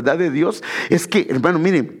la verdad de Dios es que, hermano,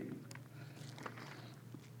 mire,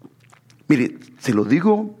 se lo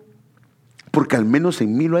digo porque al menos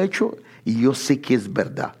en mí lo ha hecho y yo sé que es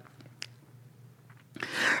verdad.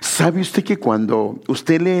 ¿Sabe usted que cuando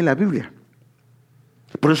usted lee la Biblia,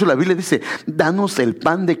 por eso la Biblia dice, danos el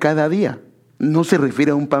pan de cada día? No se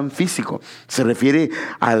refiere a un pan físico, se refiere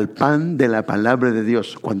al pan de la palabra de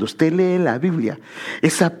Dios. Cuando usted lee la Biblia,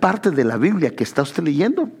 esa parte de la Biblia que está usted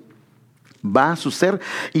leyendo va a su ser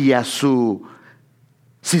y a su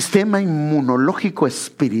sistema inmunológico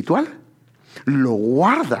espiritual. Lo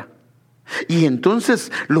guarda. Y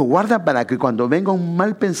entonces lo guarda para que cuando venga un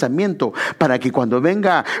mal pensamiento, para que cuando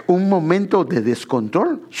venga un momento de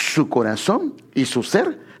descontrol, su corazón y su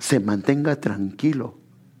ser se mantenga tranquilo.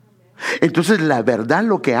 Entonces la verdad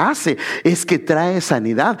lo que hace es que trae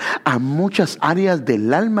sanidad a muchas áreas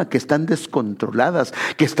del alma que están descontroladas,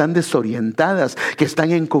 que están desorientadas, que están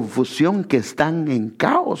en confusión, que están en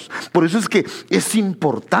caos. Por eso es que es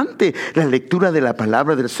importante la lectura de la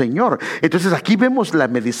palabra del Señor. Entonces aquí vemos la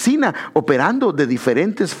medicina operando de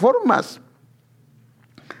diferentes formas.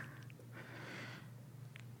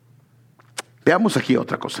 Veamos aquí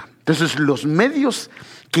otra cosa. Entonces, los medios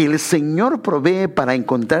que el Señor provee para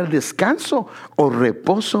encontrar descanso o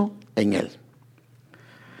reposo en Él.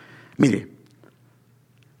 Mire,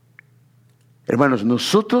 hermanos,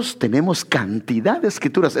 nosotros tenemos cantidad de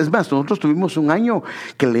escrituras. Es más, nosotros tuvimos un año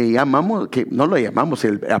que no lo llamamos,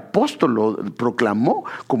 el apóstol lo proclamó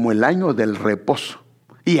como el año del reposo.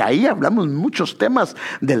 Y ahí hablamos muchos temas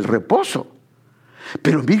del reposo.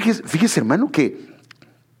 Pero fíjese, hermano, que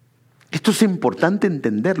esto es importante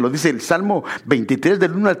entenderlo. Dice el Salmo 23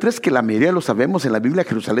 del 1 al 3, que la mayoría lo sabemos en la Biblia.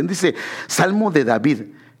 Jerusalén dice, Salmo de David: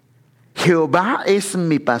 Jehová es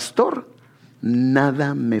mi pastor,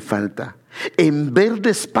 nada me falta. En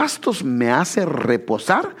verdes pastos me hace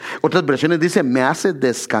reposar. Otras versiones dicen, me hace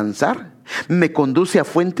descansar. Me conduce a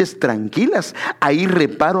fuentes tranquilas, ahí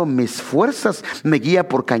reparo mis fuerzas. Me guía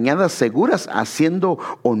por cañadas seguras, haciendo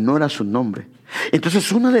honor a su nombre. Entonces,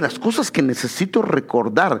 una de las cosas que necesito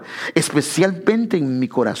recordar, especialmente en mi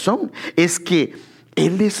corazón, es que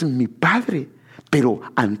Él es mi Padre, pero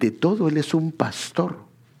ante todo Él es un pastor.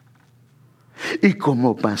 Y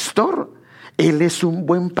como pastor, Él es un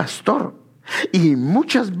buen pastor. Y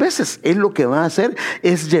muchas veces Él lo que va a hacer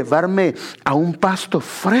es llevarme a un pasto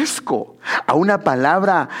fresco, a una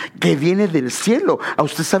palabra que viene del cielo. A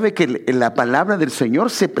usted sabe que la palabra del Señor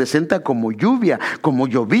se presenta como lluvia, como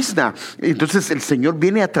llovizna. Entonces el Señor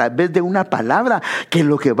viene a través de una palabra que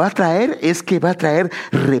lo que va a traer es que va a traer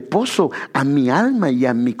reposo a mi alma y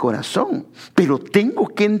a mi corazón. Pero tengo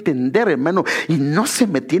que entender, hermano, y no se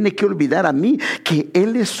me tiene que olvidar a mí que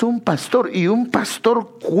Él es un pastor, y un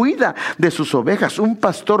pastor cuida de sus ovejas, un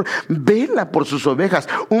pastor vela por sus ovejas,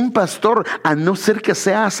 un pastor, a no ser que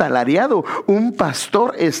sea asalariado, un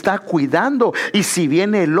pastor está cuidando. Y si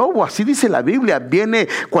viene el lobo, así dice la Biblia, viene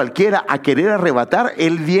cualquiera a querer arrebatar,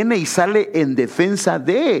 Él viene y sale en defensa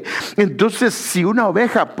de. Entonces, si una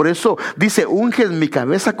oveja, por eso dice, ungen mi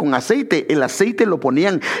cabeza con aceite. El aceite lo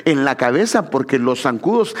ponían en la cabeza porque los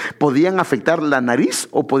zancudos podían afectar la nariz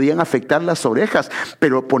o podían afectar las orejas,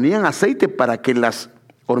 pero ponían aceite para que las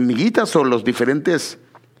hormiguitas o los diferentes,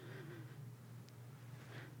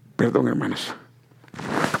 perdón hermanos,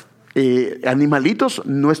 animalitos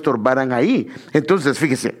no estorbaran ahí. Entonces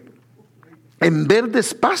fíjese, en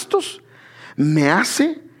verdes pastos me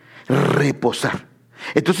hace reposar.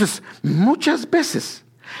 Entonces muchas veces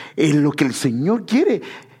lo que el Señor quiere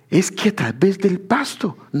es que a través del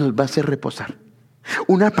pasto nos va a hacer reposar.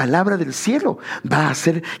 Una palabra del cielo va a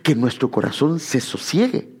hacer que nuestro corazón se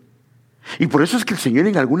sosiegue. Y por eso es que el Señor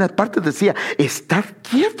en algunas partes decía, estad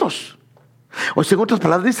quietos. O sea, en otras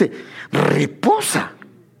palabras dice, reposa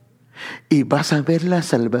y vas a ver la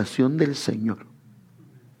salvación del Señor.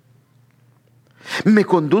 Me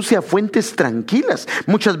conduce a fuentes tranquilas.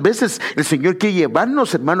 Muchas veces el Señor quiere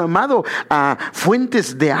llevarnos, hermano amado, a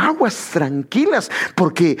fuentes de aguas tranquilas,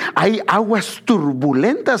 porque hay aguas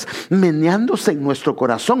turbulentas meneándose en nuestro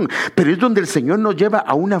corazón. Pero es donde el Señor nos lleva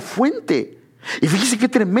a una fuente. Y fíjese qué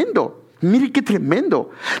tremendo. Mire qué tremendo.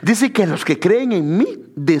 Dice que a los que creen en mí,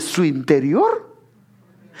 de su interior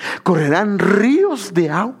correrán ríos de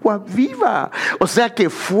agua viva. O sea que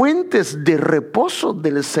fuentes de reposo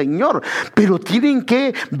del Señor, pero tienen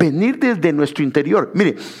que venir desde nuestro interior.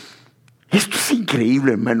 Mire, esto es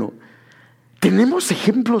increíble, hermano. Tenemos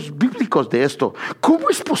ejemplos bíblicos de esto. ¿Cómo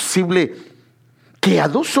es posible que a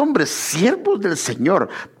dos hombres siervos del Señor,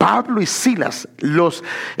 Pablo y Silas, los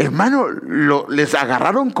hermanos les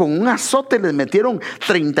agarraron con un azote, les metieron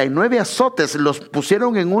 39 azotes, los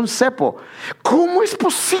pusieron en un cepo? ¿Cómo es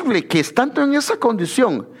posible que estando en esa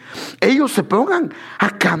condición ellos se pongan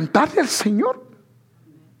a cantarle al Señor?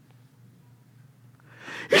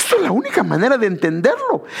 Esto es la única manera de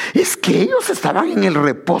entenderlo, es que ellos estaban en el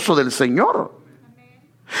reposo del Señor.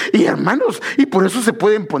 Y hermanos, y por eso se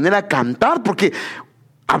pueden poner a cantar, porque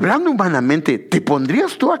hablando humanamente, ¿te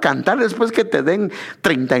pondrías tú a cantar después que te den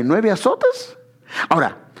 39 azotes?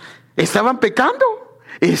 Ahora, ¿estaban pecando?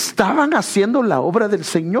 Estaban haciendo la obra del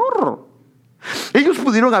Señor. Ellos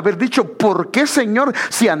pudieron haber dicho, ¿por qué, Señor,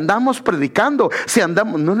 si andamos predicando, si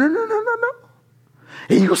andamos? No.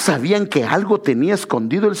 Ellos sabían que algo tenía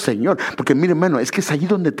escondido el Señor. Porque mire, hermano, es que es ahí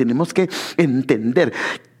donde tenemos que entender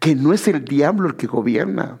que no es el diablo el que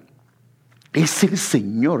gobierna, es el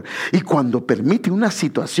Señor. Y cuando permite una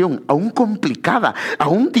situación aún complicada,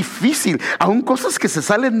 aún difícil, aún cosas que se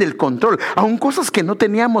salen del control, aún cosas que no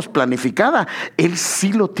teníamos planificada, Él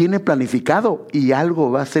sí lo tiene planificado y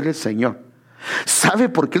algo va a hacer el Señor. ¿Sabe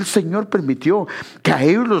por qué el Señor permitió que a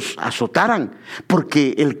ellos los azotaran?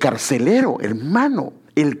 Porque el carcelero, hermano,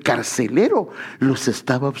 el carcelero los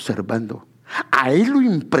estaba observando. A él lo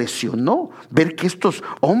impresionó ver que estos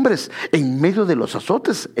hombres, en medio de los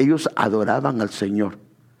azotes, ellos adoraban al Señor.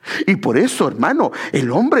 Y por eso, hermano,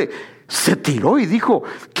 el hombre se tiró y dijo,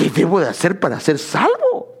 ¿qué debo de hacer para ser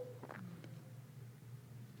salvo?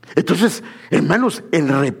 Entonces, hermanos, el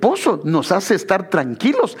reposo nos hace estar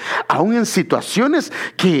tranquilos, aún en situaciones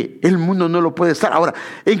que el mundo no lo puede estar. Ahora,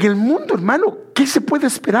 en el mundo, hermano, ¿qué se puede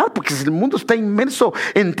esperar? Porque el mundo está inmerso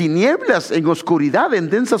en tinieblas, en oscuridad, en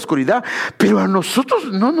densa oscuridad. Pero a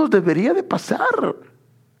nosotros no nos debería de pasar.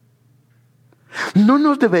 No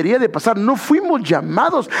nos debería de pasar. No fuimos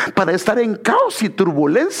llamados para estar en caos y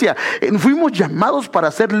turbulencia. Fuimos llamados para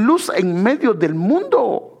hacer luz en medio del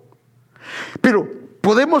mundo. Pero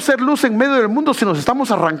 ¿podemos ser luz en medio del mundo si nos estamos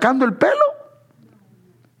arrancando el pelo?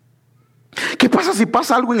 ¿Qué pasa si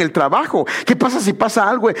pasa algo en el trabajo? ¿Qué pasa si pasa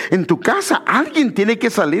algo en tu casa? Alguien tiene que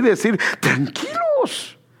salir y decir,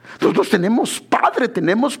 tranquilos. Nosotros tenemos padre,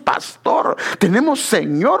 tenemos pastor, tenemos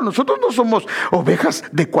Señor. Nosotros no somos ovejas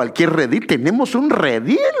de cualquier redil, tenemos un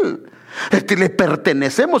redil. Le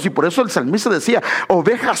pertenecemos, y por eso el salmista decía,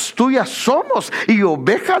 ovejas tuyas somos y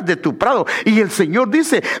ovejas de tu prado. Y el Señor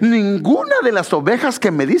dice, ninguna de las ovejas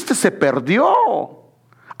que me diste se perdió.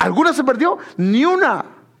 ¿Alguna se perdió? Ni una.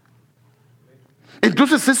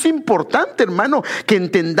 Entonces es importante, hermano, que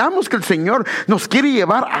entendamos que el Señor nos quiere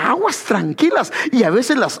llevar a aguas tranquilas. Y a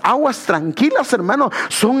veces las aguas tranquilas, hermano,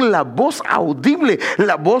 son la voz audible,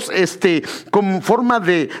 la voz con forma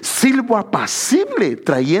de silbo apacible,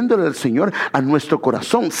 trayéndole al Señor a nuestro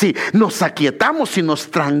corazón. Si nos aquietamos, si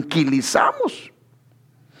nos tranquilizamos,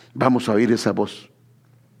 vamos a oír esa voz.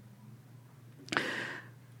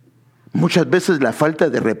 Muchas veces la falta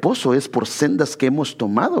de reposo es por sendas que hemos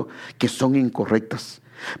tomado que son incorrectas.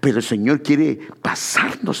 Pero el Señor quiere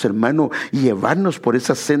pasarnos, hermano, y llevarnos por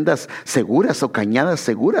esas sendas seguras o cañadas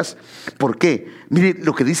seguras. ¿Por qué? Mire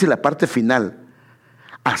lo que dice la parte final: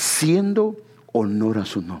 haciendo honor a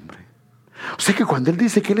su nombre. O sea que cuando Él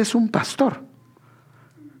dice que Él es un pastor,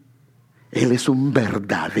 Él es un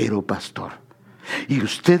verdadero pastor. Y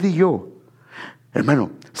usted y yo,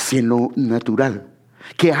 hermano, si en lo natural,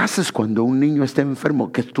 ¿qué haces cuando un niño está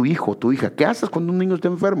enfermo? Que es tu hijo o tu hija. ¿Qué haces cuando un niño está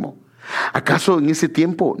enfermo? ¿Acaso en ese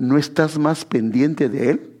tiempo no estás más pendiente de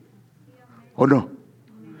él? ¿O no?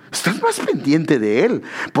 Estás más pendiente de él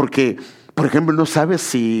porque, por ejemplo, no sabes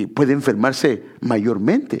si puede enfermarse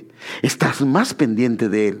mayormente. Estás más pendiente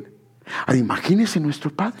de él. Ahora imagínese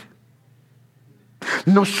nuestro Padre.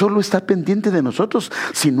 No solo está pendiente de nosotros,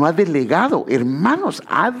 sino ha delegado, hermanos,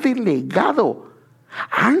 ha delegado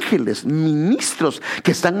ángeles, ministros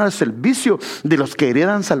que están al servicio de los que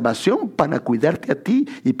heredan salvación para cuidarte a ti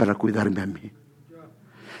y para cuidarme a mí.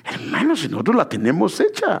 Hermanos, si nosotros la tenemos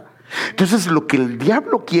hecha. Entonces lo que el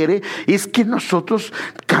diablo quiere es que nosotros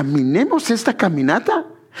caminemos esta caminata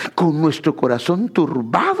con nuestro corazón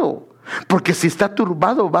turbado. Porque si está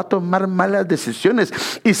turbado va a tomar malas decisiones.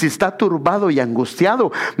 Y si está turbado y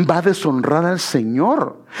angustiado va a deshonrar al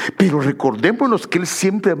Señor. Pero recordémonos que Él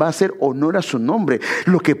siempre va a hacer honor a su nombre.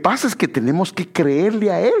 Lo que pasa es que tenemos que creerle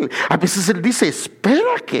a Él. A veces Él dice: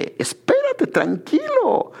 espérate,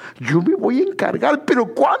 tranquilo, yo me voy a encargar.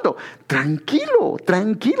 ¿Pero cuándo? Tranquilo,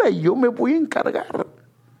 tranquila, yo me voy a encargar.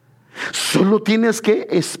 Solo tienes que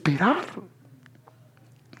esperar.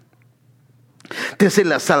 Entonces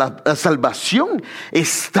la salvación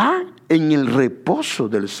está en el reposo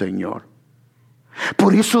del Señor.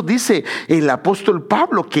 Por eso dice el apóstol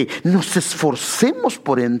Pablo que nos esforcemos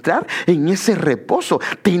por entrar en ese reposo.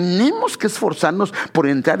 Tenemos que esforzarnos por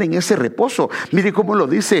entrar en ese reposo. Mire cómo lo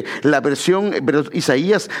dice la versión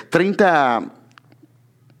Isaías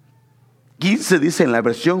 30:15, dice en la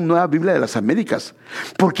versión Nueva Biblia de las Américas: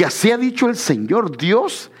 porque así ha dicho el Señor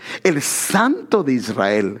Dios, el Santo de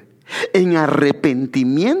Israel: en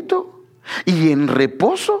arrepentimiento y en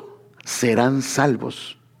reposo serán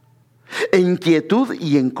salvos. En quietud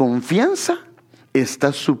y en confianza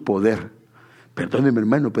está su poder. Perdóneme,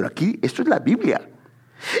 hermano, pero aquí esto es la Biblia.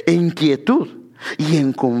 En quietud y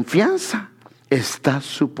en confianza está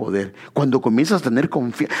su poder. Cuando comienzas a tener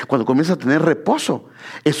cuando comienzas a tener reposo,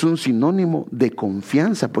 es un sinónimo de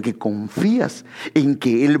confianza, porque confías en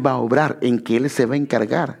que Él va a obrar, en que Él se va a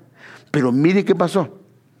encargar. Pero mire qué pasó.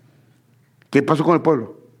 ¿Qué pasó con el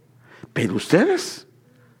pueblo? Pero ustedes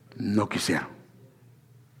no quisieron.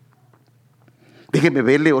 Déjeme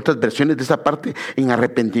verle otras versiones de esta parte. En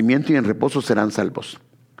arrepentimiento y en reposo serán salvos.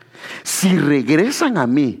 Si regresan a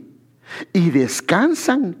mí y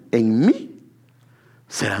descansan en mí,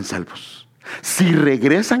 serán salvos. Si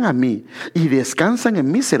regresan a mí y descansan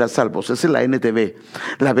en mí, serán salvos. Esa es la NTV.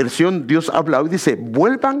 La versión Dios habla hoy dice: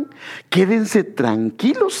 vuelvan, quédense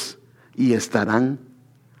tranquilos y estarán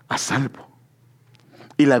a salvo.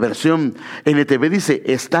 Y la versión NTV dice: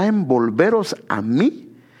 está en volveros a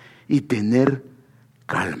mí y tener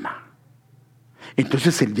calma.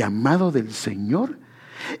 Entonces el llamado del Señor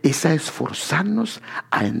es a esforzarnos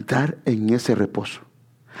a entrar en ese reposo.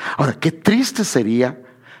 Ahora, qué triste sería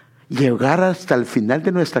llegar hasta el final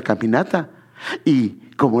de nuestra caminata y,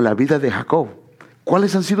 como la vida de Jacob,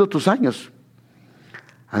 ¿cuáles han sido tus años?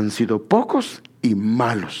 Han sido pocos y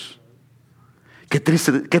malos. Qué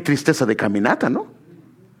tristeza de caminata, ¿no?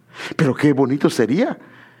 Pero qué bonito sería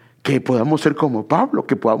que podamos ser como Pablo,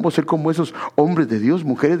 que podamos ser como esos hombres de Dios,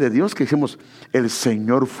 mujeres de Dios, que decimos: el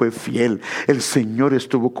Señor fue fiel, el Señor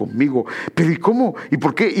estuvo conmigo. Pero ¿y cómo? ¿Y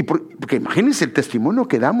por qué? Porque imagínense el testimonio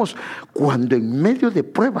que damos cuando en medio de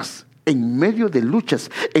pruebas, en medio de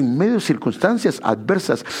luchas, en medio de circunstancias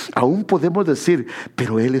adversas, aún podemos decir: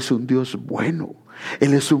 pero Él es un Dios bueno,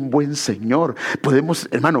 Él es un buen Señor. Podemos,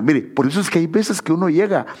 hermano, mire, por eso es que hay veces que uno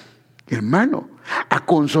llega, hermano, a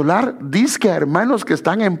consolar dizque a hermanos que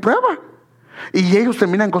están en prueba, y ellos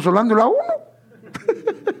terminan consolándolo a uno.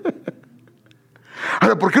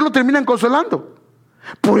 Ahora, ¿por qué lo terminan consolando?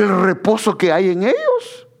 Por el reposo que hay en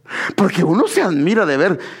ellos. Porque uno se admira de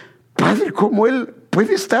ver: Padre, cómo Él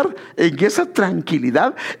puede estar en esa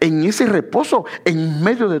tranquilidad, en ese reposo, en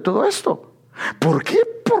medio de todo esto. ¿Por qué?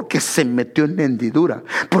 Porque se metió en la hendidura.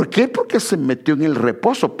 ¿Por qué? Porque se metió en el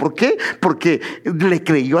reposo. ¿Por qué? Porque le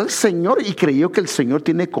creyó al Señor y creyó que el Señor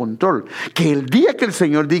tiene control. Que el día que el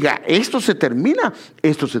Señor diga, esto se termina,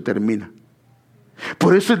 esto se termina.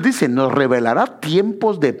 Por eso Él dice, nos revelará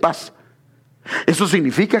tiempos de paz. Eso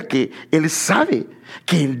significa que Él sabe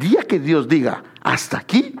que el día que Dios diga, hasta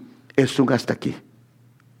aquí, es un hasta aquí.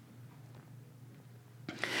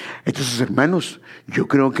 Entonces, hermanos, yo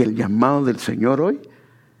creo que el llamado del Señor hoy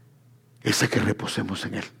es a que reposemos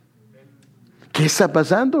en Él. ¿Qué está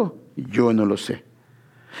pasando? Yo no lo sé.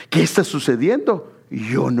 ¿Qué está sucediendo?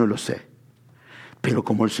 Yo no lo sé. Pero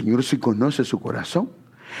como el Señor sí conoce su corazón,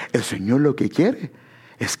 el Señor lo que quiere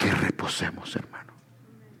es que reposemos, hermano.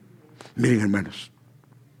 Miren, hermanos,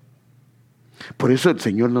 por eso el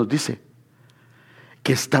Señor nos dice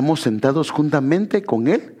que estamos sentados juntamente con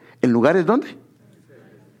Él en lugares ¿dónde?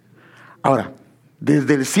 Ahora,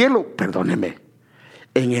 desde el cielo, perdóneme,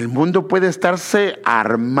 en el mundo puede estarse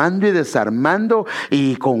armando y desarmando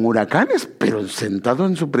y con huracanes, pero sentado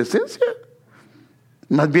en su presencia.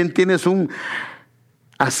 Más bien tienes un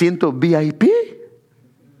asiento VIP.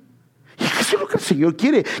 Y eso es lo que el Señor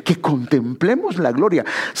quiere, que contemplemos la gloria.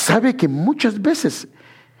 Sabe que muchas veces,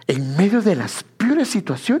 en medio de las peores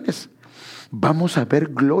situaciones, vamos a ver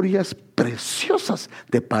glorias preciosas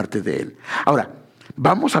de parte de Él. Ahora,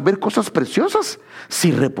 vamos a ver cosas preciosas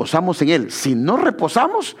si reposamos en Él. Si no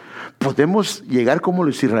reposamos, podemos llegar como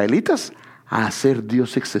los israelitas a hacer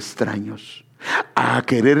dioses extraños, a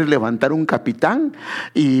querer levantar un capitán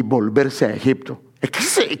y volverse a Egipto. Es que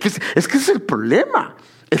ese es el problema.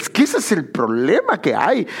 Es que ese es el problema que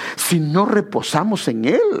hay si no reposamos en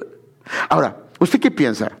Él. Ahora, ¿usted qué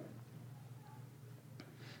piensa?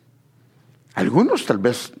 Algunos tal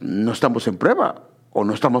vez no estamos en prueba o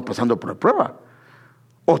no estamos pasando por prueba.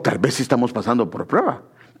 O tal vez sí estamos pasando por prueba.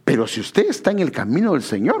 Pero si usted está en el camino del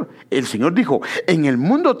Señor, el Señor dijo, en el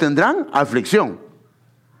mundo tendrán aflicción.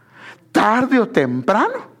 Tarde o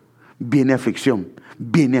temprano viene aflicción,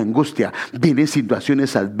 viene angustia, vienen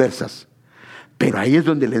situaciones adversas. Pero ahí es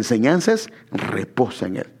donde la enseñanza es, reposa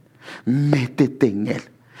en Él, métete en Él,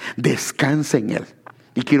 descansa en Él.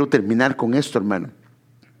 Y quiero terminar con esto, hermano.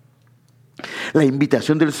 La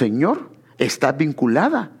invitación del Señor está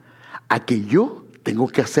vinculada a que yo tengo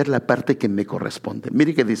que hacer la parte que me corresponde.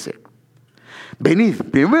 Mire que dice, venid,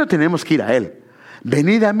 primero tenemos que ir a Él.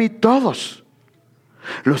 Venid a mí todos,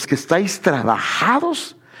 los que estáis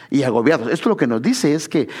trabajados y agobiados. Esto lo que nos dice es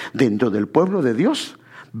que dentro del pueblo de Dios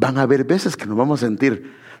van a haber veces que nos vamos a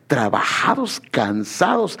sentir trabajados,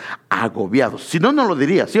 cansados, agobiados. Si no, no lo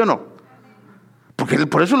diría, ¿sí o no? Porque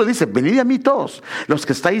por eso lo dice, venid a mí todos, los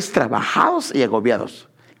que estáis trabajados y agobiados.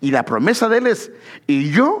 Y la promesa de Él es,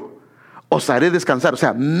 y yo os haré descansar. O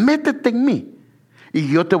sea, métete en mí y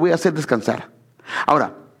yo te voy a hacer descansar.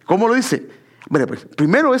 Ahora, ¿cómo lo dice? Bueno, pues,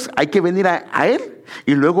 primero hay que venir a Él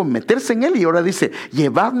y luego meterse en Él. Y ahora dice,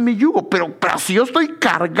 llevad mi yugo. Pero si yo estoy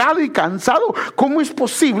cargado y cansado, ¿cómo es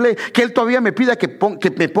posible que Él todavía me pida que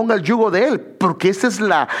me ponga el yugo de Él? Porque esa es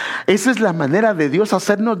la manera de Dios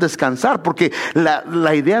hacernos descansar. Porque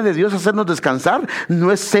la idea de Dios hacernos descansar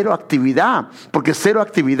no es cero actividad. Porque cero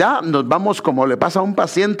actividad nos vamos como le pasa a un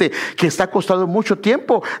paciente que está acostado mucho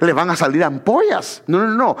tiempo, le van a salir ampollas.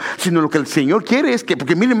 No. Sino lo que el Señor quiere es que,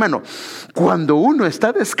 porque mire, hermano, cuando uno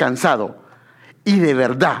está descansado y de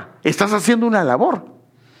verdad estás haciendo una labor,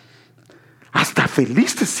 hasta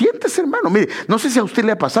feliz te sientes, hermano. Mire, no sé si a usted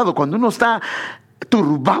le ha pasado, cuando uno está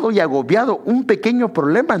turbado y agobiado, un pequeño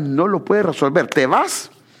problema no lo puede resolver. Te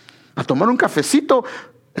vas a tomar un cafecito,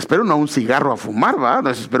 espero no a un cigarro a fumar, ¿verdad? No,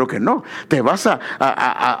 espero que no. Te vas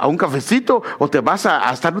a un cafecito o te vas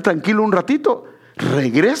a estar tranquilo un ratito,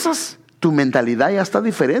 regresas, tu mentalidad ya está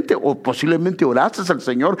diferente, o posiblemente oraste al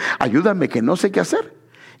Señor, ayúdame que no sé qué hacer.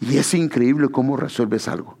 Y es increíble cómo resuelves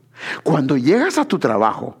algo. Cuando llegas a tu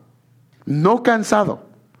trabajo, no cansado,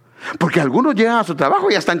 porque algunos llegan a su trabajo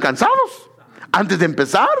y ya están cansados antes de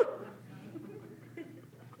empezar.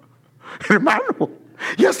 Hermano,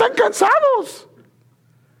 ya están cansados.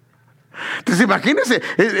 Entonces imagínense,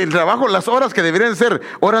 el trabajo, las horas que deberían ser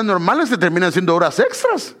horas normales se terminan siendo horas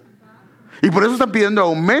extras. Y por eso están pidiendo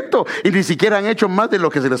aumento y ni siquiera han hecho más de lo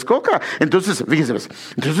que se les coca. Entonces, fíjense,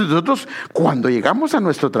 entonces nosotros cuando llegamos a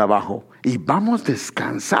nuestro trabajo y vamos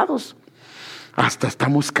descansados, hasta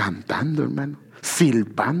estamos cantando, hermano,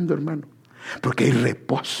 silbando, hermano, porque hay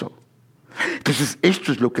reposo. Entonces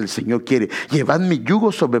esto es lo que el Señor quiere. Llevad mi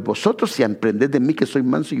yugo sobre vosotros y aprended de mí, que soy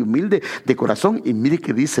manso y humilde de corazón. Y mire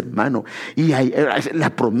que dice, hermano, y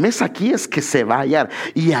la promesa aquí es que se va a hallar,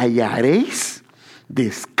 y hallaréis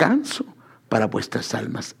descanso para vuestras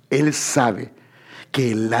almas. Él sabe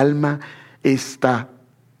que el alma está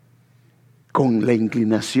con la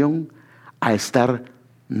inclinación a estar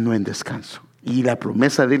no en descanso. Y la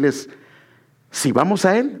promesa de Él es, si vamos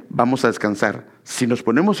a Él, vamos a descansar. Si nos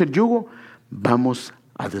ponemos el yugo, vamos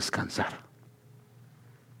a descansar.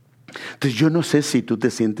 Entonces yo no sé si tú te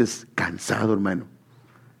sientes cansado, hermano.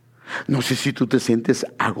 No sé si tú te sientes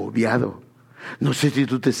agobiado. No sé si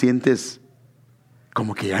tú te sientes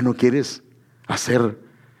como que ya no quieres hacer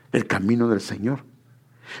el camino del Señor.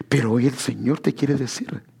 Pero hoy el Señor te quiere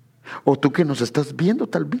decir, o tú que nos estás viendo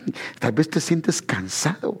tal vez te sientes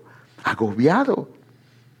cansado, agobiado.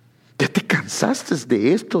 Ya te cansaste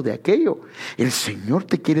de esto, de aquello. El Señor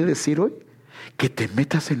te quiere decir hoy que te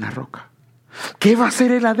metas en la roca. ¿Qué va a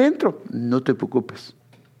hacer Él adentro? No te preocupes.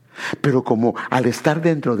 Pero como al estar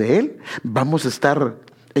dentro de Él, vamos a estar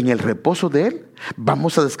en el reposo de Él,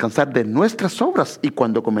 vamos a descansar de nuestras obras. Y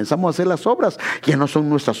cuando comenzamos a hacer las obras, ya no son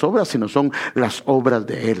nuestras obras, sino son las obras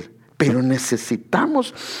de Él. Pero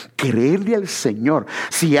necesitamos creerle al Señor.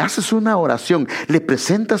 Si haces una oración, le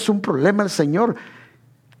presentas un problema al Señor,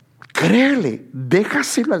 créele,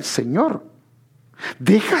 déjaselo al Señor.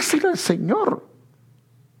 Déjaselo al Señor.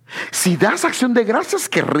 Si das acción de gracias,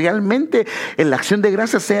 que realmente en la acción de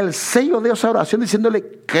gracias sea el sello de esa oración,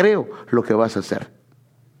 diciéndole, creo lo que vas a hacer.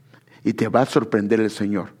 Y te va a sorprender el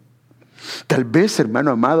Señor. Tal vez,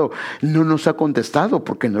 hermano amado, no nos ha contestado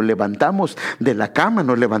porque nos levantamos de la cama,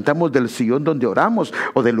 nos levantamos del sillón donde oramos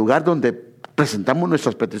o del lugar donde presentamos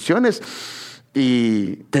nuestras peticiones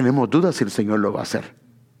y tenemos dudas si el Señor lo va a hacer.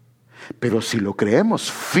 Pero si lo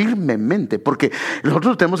creemos firmemente, porque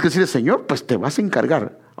nosotros tenemos que decirle, Señor, pues te vas a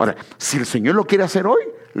encargar. Ahora, si el Señor lo quiere hacer hoy,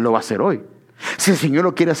 lo va a hacer hoy. Si el Señor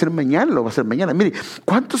lo quiere hacer mañana, lo va a hacer mañana. Mire,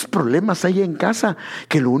 ¿cuántos problemas hay en casa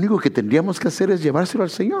que lo único que tendríamos que hacer es llevárselo al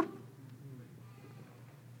Señor?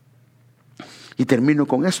 Y termino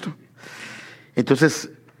con esto. Entonces,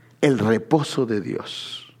 el reposo de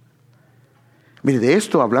Dios. Mire, de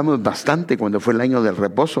esto hablamos bastante cuando fue el año del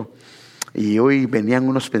reposo. Y hoy venían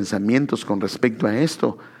unos pensamientos con respecto a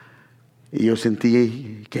esto. Y yo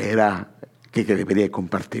sentí que debería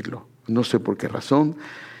compartirlo. No sé por qué razón,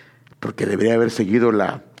 porque debería haber seguido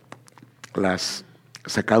las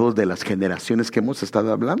sacados de las generaciones que hemos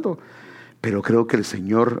estado hablando. Pero creo que el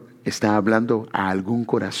Señor está hablando a algún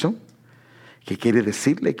corazón que quiere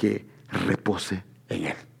decirle que repose en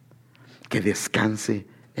Él, que descanse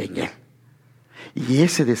en Él. Y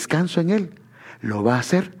ese descanso en Él lo va a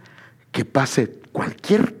hacer que pase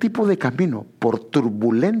cualquier tipo de camino, por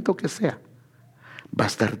turbulento que sea, va a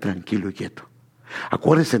estar tranquilo y quieto.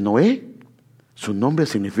 Acuérdense, Noé, su nombre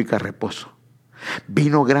significa reposo.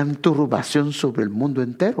 Vino gran turbación sobre el mundo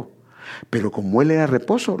entero, pero como él era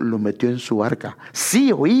reposo, lo metió en su arca.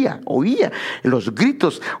 Sí, oía los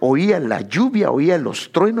gritos, oía la lluvia, oía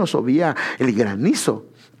los truenos, oía el granizo,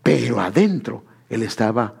 pero adentro él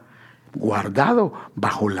estaba guardado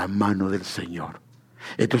bajo la mano del Señor.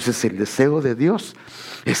 Entonces el deseo de Dios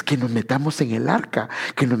es que nos metamos en el arca,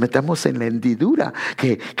 que nos metamos en la hendidura,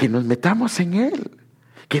 que nos metamos en Él,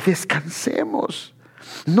 que descansemos.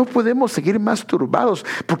 No podemos seguir más turbados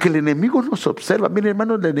porque el enemigo nos observa. Mire,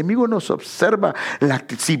 hermano, el enemigo nos observa.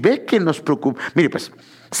 Si ve que nos preocupa, mire pues,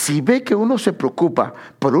 si ve que uno se preocupa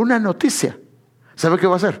por una noticia, ¿sabe qué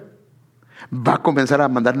va a hacer? Va a comenzar a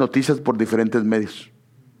mandar noticias por diferentes medios,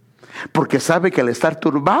 porque sabe que al estar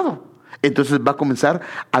turbado, entonces va a comenzar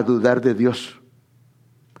a dudar de Dios.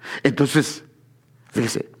 Entonces,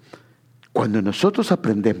 fíjese, cuando nosotros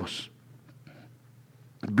aprendemos,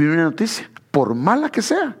 viene una noticia, por mala que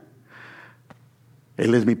sea,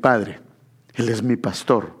 Él es mi Padre, Él es mi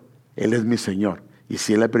pastor, Él es mi Señor. Y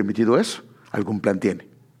si Él ha permitido eso, algún plan tiene.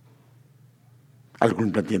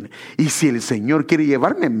 Algún plan tiene. Y si el Señor quiere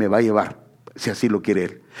llevarme, me va a llevar, si así lo quiere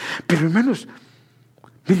Él. Pero hermanos,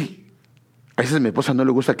 mire, a veces a mi esposa no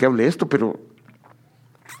le gusta que hable esto, pero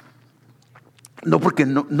no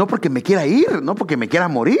porque me quiera ir, no porque me quiera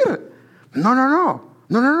morir. No.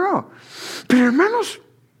 Pero hermanos,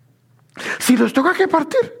 si nos toca que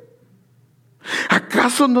partir,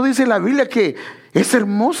 ¿acaso no dice la Biblia que es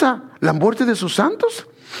hermosa la muerte de sus santos?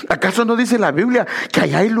 ¿Acaso no dice la Biblia que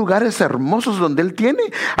allá hay lugares hermosos donde Él tiene?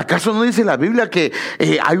 ¿Acaso no dice la Biblia que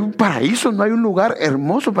hay un paraíso, no hay un lugar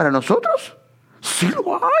hermoso para nosotros? Sí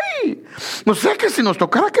lo hay. O sea que si nos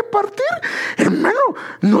tocara que partir, hermano,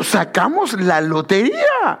 nos sacamos la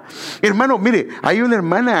lotería. Hermano, mire, hay una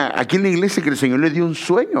hermana aquí en la iglesia que el Señor le dio un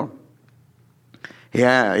sueño.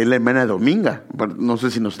 Ella es la hermana Dominga. No sé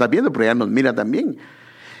si nos está viendo, pero ella nos mira también.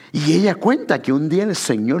 Y ella cuenta que un día el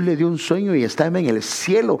Señor le dio un sueño y estaba en el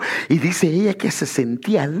cielo. Y dice ella que se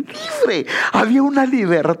sentía libre. Había una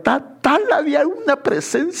libertad tal, había una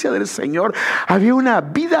presencia del Señor. Había una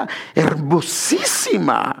vida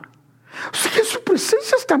hermosísima. O sea que en su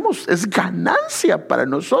presencia es ganancia para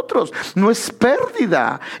nosotros. No es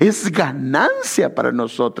pérdida, es ganancia para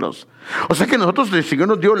nosotros. O sea que nosotros, el Señor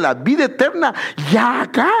nos dio la vida eterna ya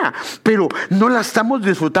acá, pero no la estamos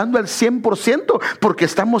disfrutando al 100% porque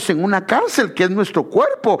estamos en una cárcel que es nuestro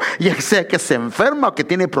cuerpo, ya sea que se enferma o que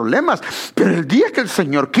tiene problemas. Pero el día que el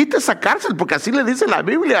Señor quite esa cárcel, porque así le dice la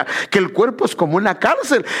Biblia, que el cuerpo es como una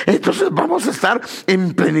cárcel, entonces vamos a estar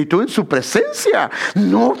en plenitud en su presencia.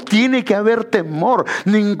 No tiene que haber temor,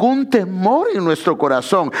 ningún temor en nuestro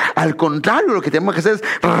corazón. Al contrario, lo que tenemos que hacer es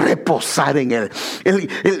reposar en Él.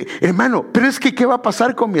 Hermano, pero es que ¿qué va a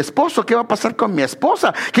pasar con mi esposo? ¿Qué va a pasar con mi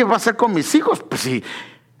esposa? ¿Qué va a pasar con mis hijos? Pues sí,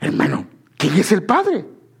 hermano, ¿quién es el Padre?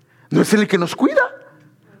 ¿No es Él el que nos cuida?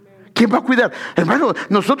 ¿Quién va a cuidar? Hermano,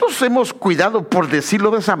 nosotros hemos cuidado, por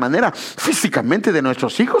decirlo de esa manera, físicamente de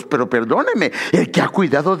nuestros hijos, pero perdóneme, el que ha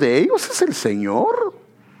cuidado de ellos es el Señor.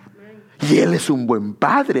 Y Él es un buen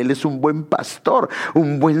padre, Él es un buen pastor,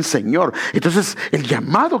 un buen Señor. Entonces, el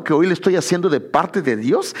llamado que hoy le estoy haciendo de parte de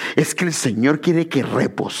Dios es que el Señor quiere que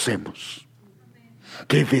reposemos,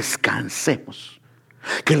 que descansemos,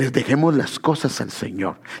 que les dejemos las cosas al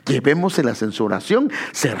Señor, llevémoselas en su oración,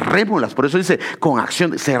 cerrémoslas. Por eso dice,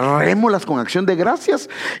 cerrémoslas con acción de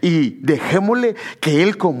gracias y dejémosle que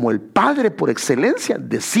Él, como el Padre por excelencia,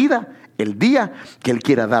 decida el día que Él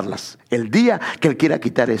quiera darlas, el día que Él quiera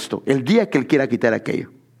quitar esto, el día que Él quiera quitar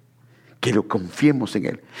aquello. Que lo confiemos en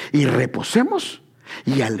Él y reposemos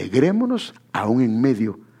y alegrémonos aún en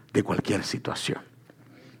medio de cualquier situación.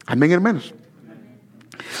 Amén, hermanos.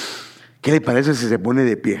 ¿Qué le parece si se pone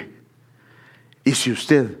de pie? Y si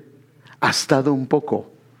usted ha estado un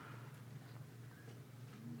poco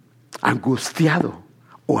angustiado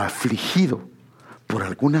o afligido por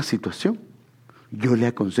alguna situación, yo le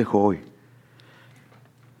aconsejo hoy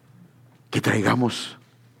que traigamos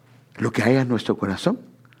lo que hay en nuestro corazón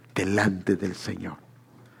delante del Señor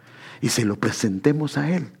y se lo presentemos a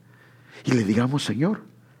Él y le digamos: Señor,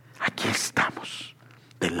 aquí estamos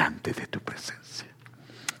delante de tu presencia.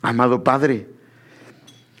 Amado Padre,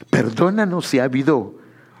 perdónanos si ha habido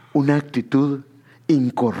una actitud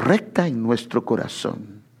incorrecta en nuestro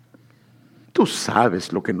corazón. Tú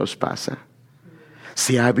sabes lo que nos pasa.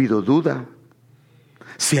 Si ha habido duda,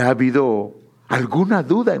 si ha habido alguna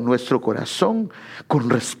duda en nuestro corazón con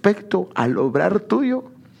respecto al obrar tuyo,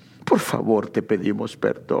 por favor te pedimos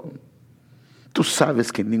perdón. Tú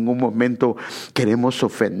sabes que en ningún momento queremos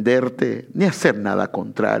ofenderte ni hacer nada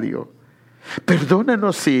contrario.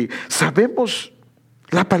 Perdónanos si sabemos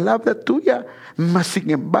la palabra tuya, mas sin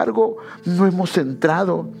embargo no hemos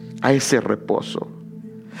entrado a ese reposo.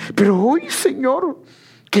 Pero hoy, Señor,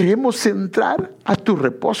 queremos entrar a tu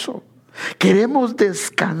reposo. Queremos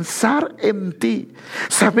descansar en ti.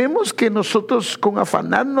 Sabemos que nosotros con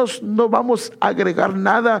afanarnos no vamos a agregar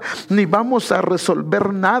nada, ni vamos a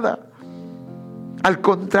resolver nada. Al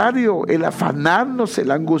contrario, el afanarnos,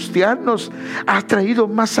 el angustiarnos ha traído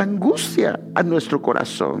más angustia a nuestro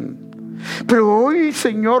corazón. Pero hoy,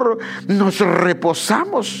 Señor, nos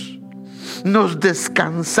reposamos, nos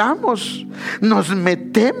descansamos, nos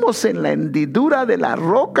metemos en la hendidura de la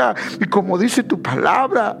roca. Y como dice tu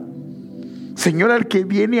palabra, Señor, al que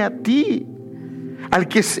viene a ti, al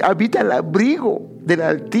que habita el abrigo del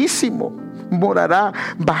Altísimo, morará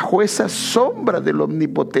bajo esa sombra del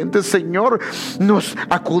Omnipotente. Señor, nos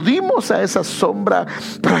acudimos a esa sombra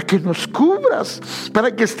para que nos cubras,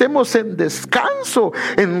 para que estemos en descanso,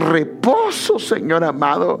 en reposo, Señor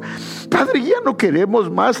amado. Padre, ya no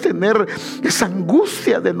queremos más tener esa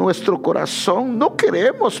angustia de nuestro corazón. No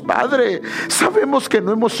queremos, Padre. Sabemos que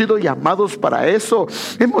no hemos sido llamados para eso.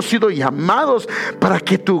 Hemos sido llamados para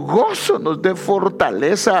que tu gozo nos dé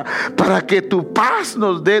fortaleza, para que tu paz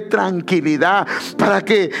nos dé tranquilidad, para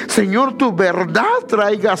que, Señor, tu verdad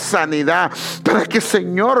traiga sanidad, para que,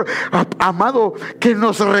 Señor amado, que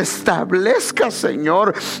nos restablezca,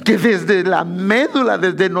 Señor, que desde la médula,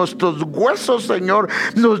 desde nuestros huesos, Señor,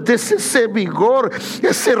 nos des ese vigor,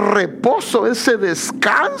 ese reposo, ese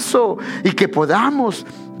descanso, y que podamos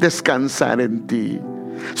descansar en ti.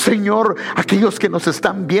 Señor, aquellos que nos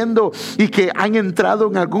están viendo y que han entrado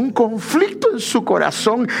en algún conflicto en su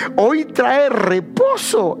corazón, hoy trae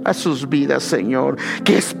reposo a sus vidas, Señor.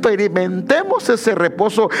 Que experimentemos ese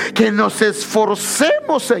reposo, que nos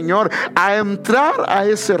esforcemos, Señor, a entrar a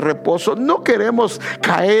ese reposo. No queremos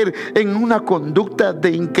caer en una conducta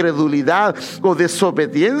de incredulidad o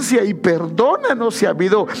desobediencia, y perdónanos si ha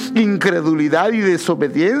habido incredulidad y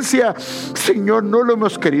desobediencia, Señor. No lo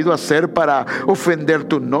hemos querido hacer para ofender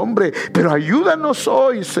tu nombre, pero ayúdanos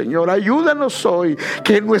hoy, Señor, ayúdanos hoy,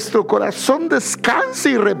 que nuestro corazón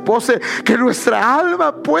descanse y repose, que nuestra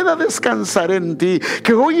alma pueda descansar en ti,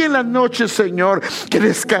 que hoy en la noche, Señor, que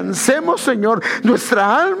descansemos, Señor,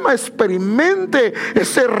 nuestra alma experimente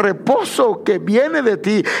ese reposo que viene de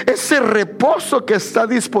ti, ese reposo que está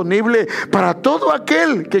disponible para todo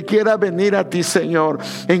aquel que quiera venir a ti, Señor.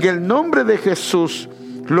 En el nombre de Jesús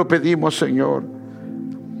lo pedimos, Señor.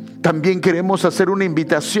 También queremos hacer una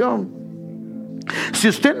invitación. Si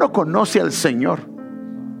usted no conoce al Señor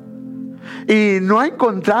y no ha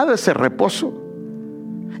encontrado ese reposo,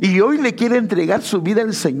 y hoy le quiere entregar su vida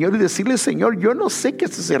al Señor y decirle: Señor, yo no sé qué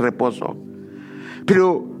es ese reposo.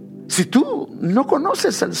 Pero si tú no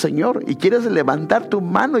conoces al Señor y quieres levantar tu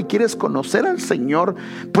mano y quieres conocer al Señor,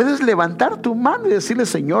 puedes levantar tu mano y decirle: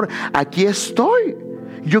 Señor, aquí estoy.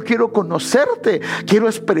 Yo quiero conocerte, quiero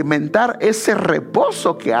experimentar ese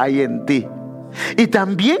reposo que hay en ti. Y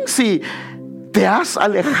también, si te has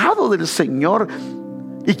alejado del Señor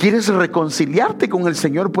y quieres reconciliarte con el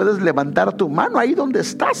Señor, puedes levantar tu mano ahí donde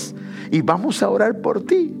estás y vamos a orar por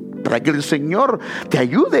ti, para que el Señor te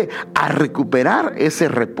ayude a recuperar ese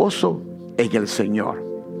reposo en el Señor.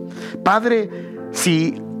 Padre,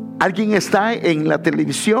 si alguien está en la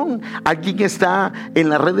televisión, alguien está en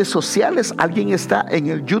las redes sociales, alguien está en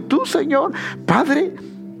el YouTube, Señor, Padre,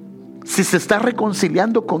 si se está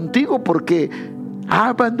reconciliando contigo porque ha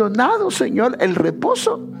abandonado, Señor, el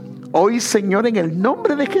reposo, hoy, Señor, en el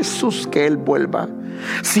nombre de Jesús, que Él vuelva.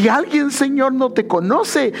 Si alguien, Señor, no te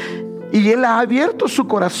conoce y Él ha abierto su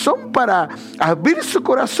corazón para abrir su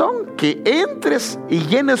corazón, que entres y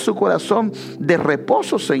llenes su corazón de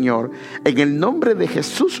reposo, Señor. En el nombre de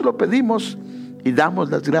Jesús lo pedimos y damos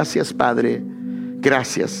las gracias, Padre.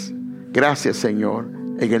 Gracias, gracias, Señor,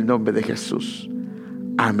 en el nombre de Jesús.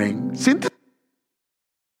 Amén.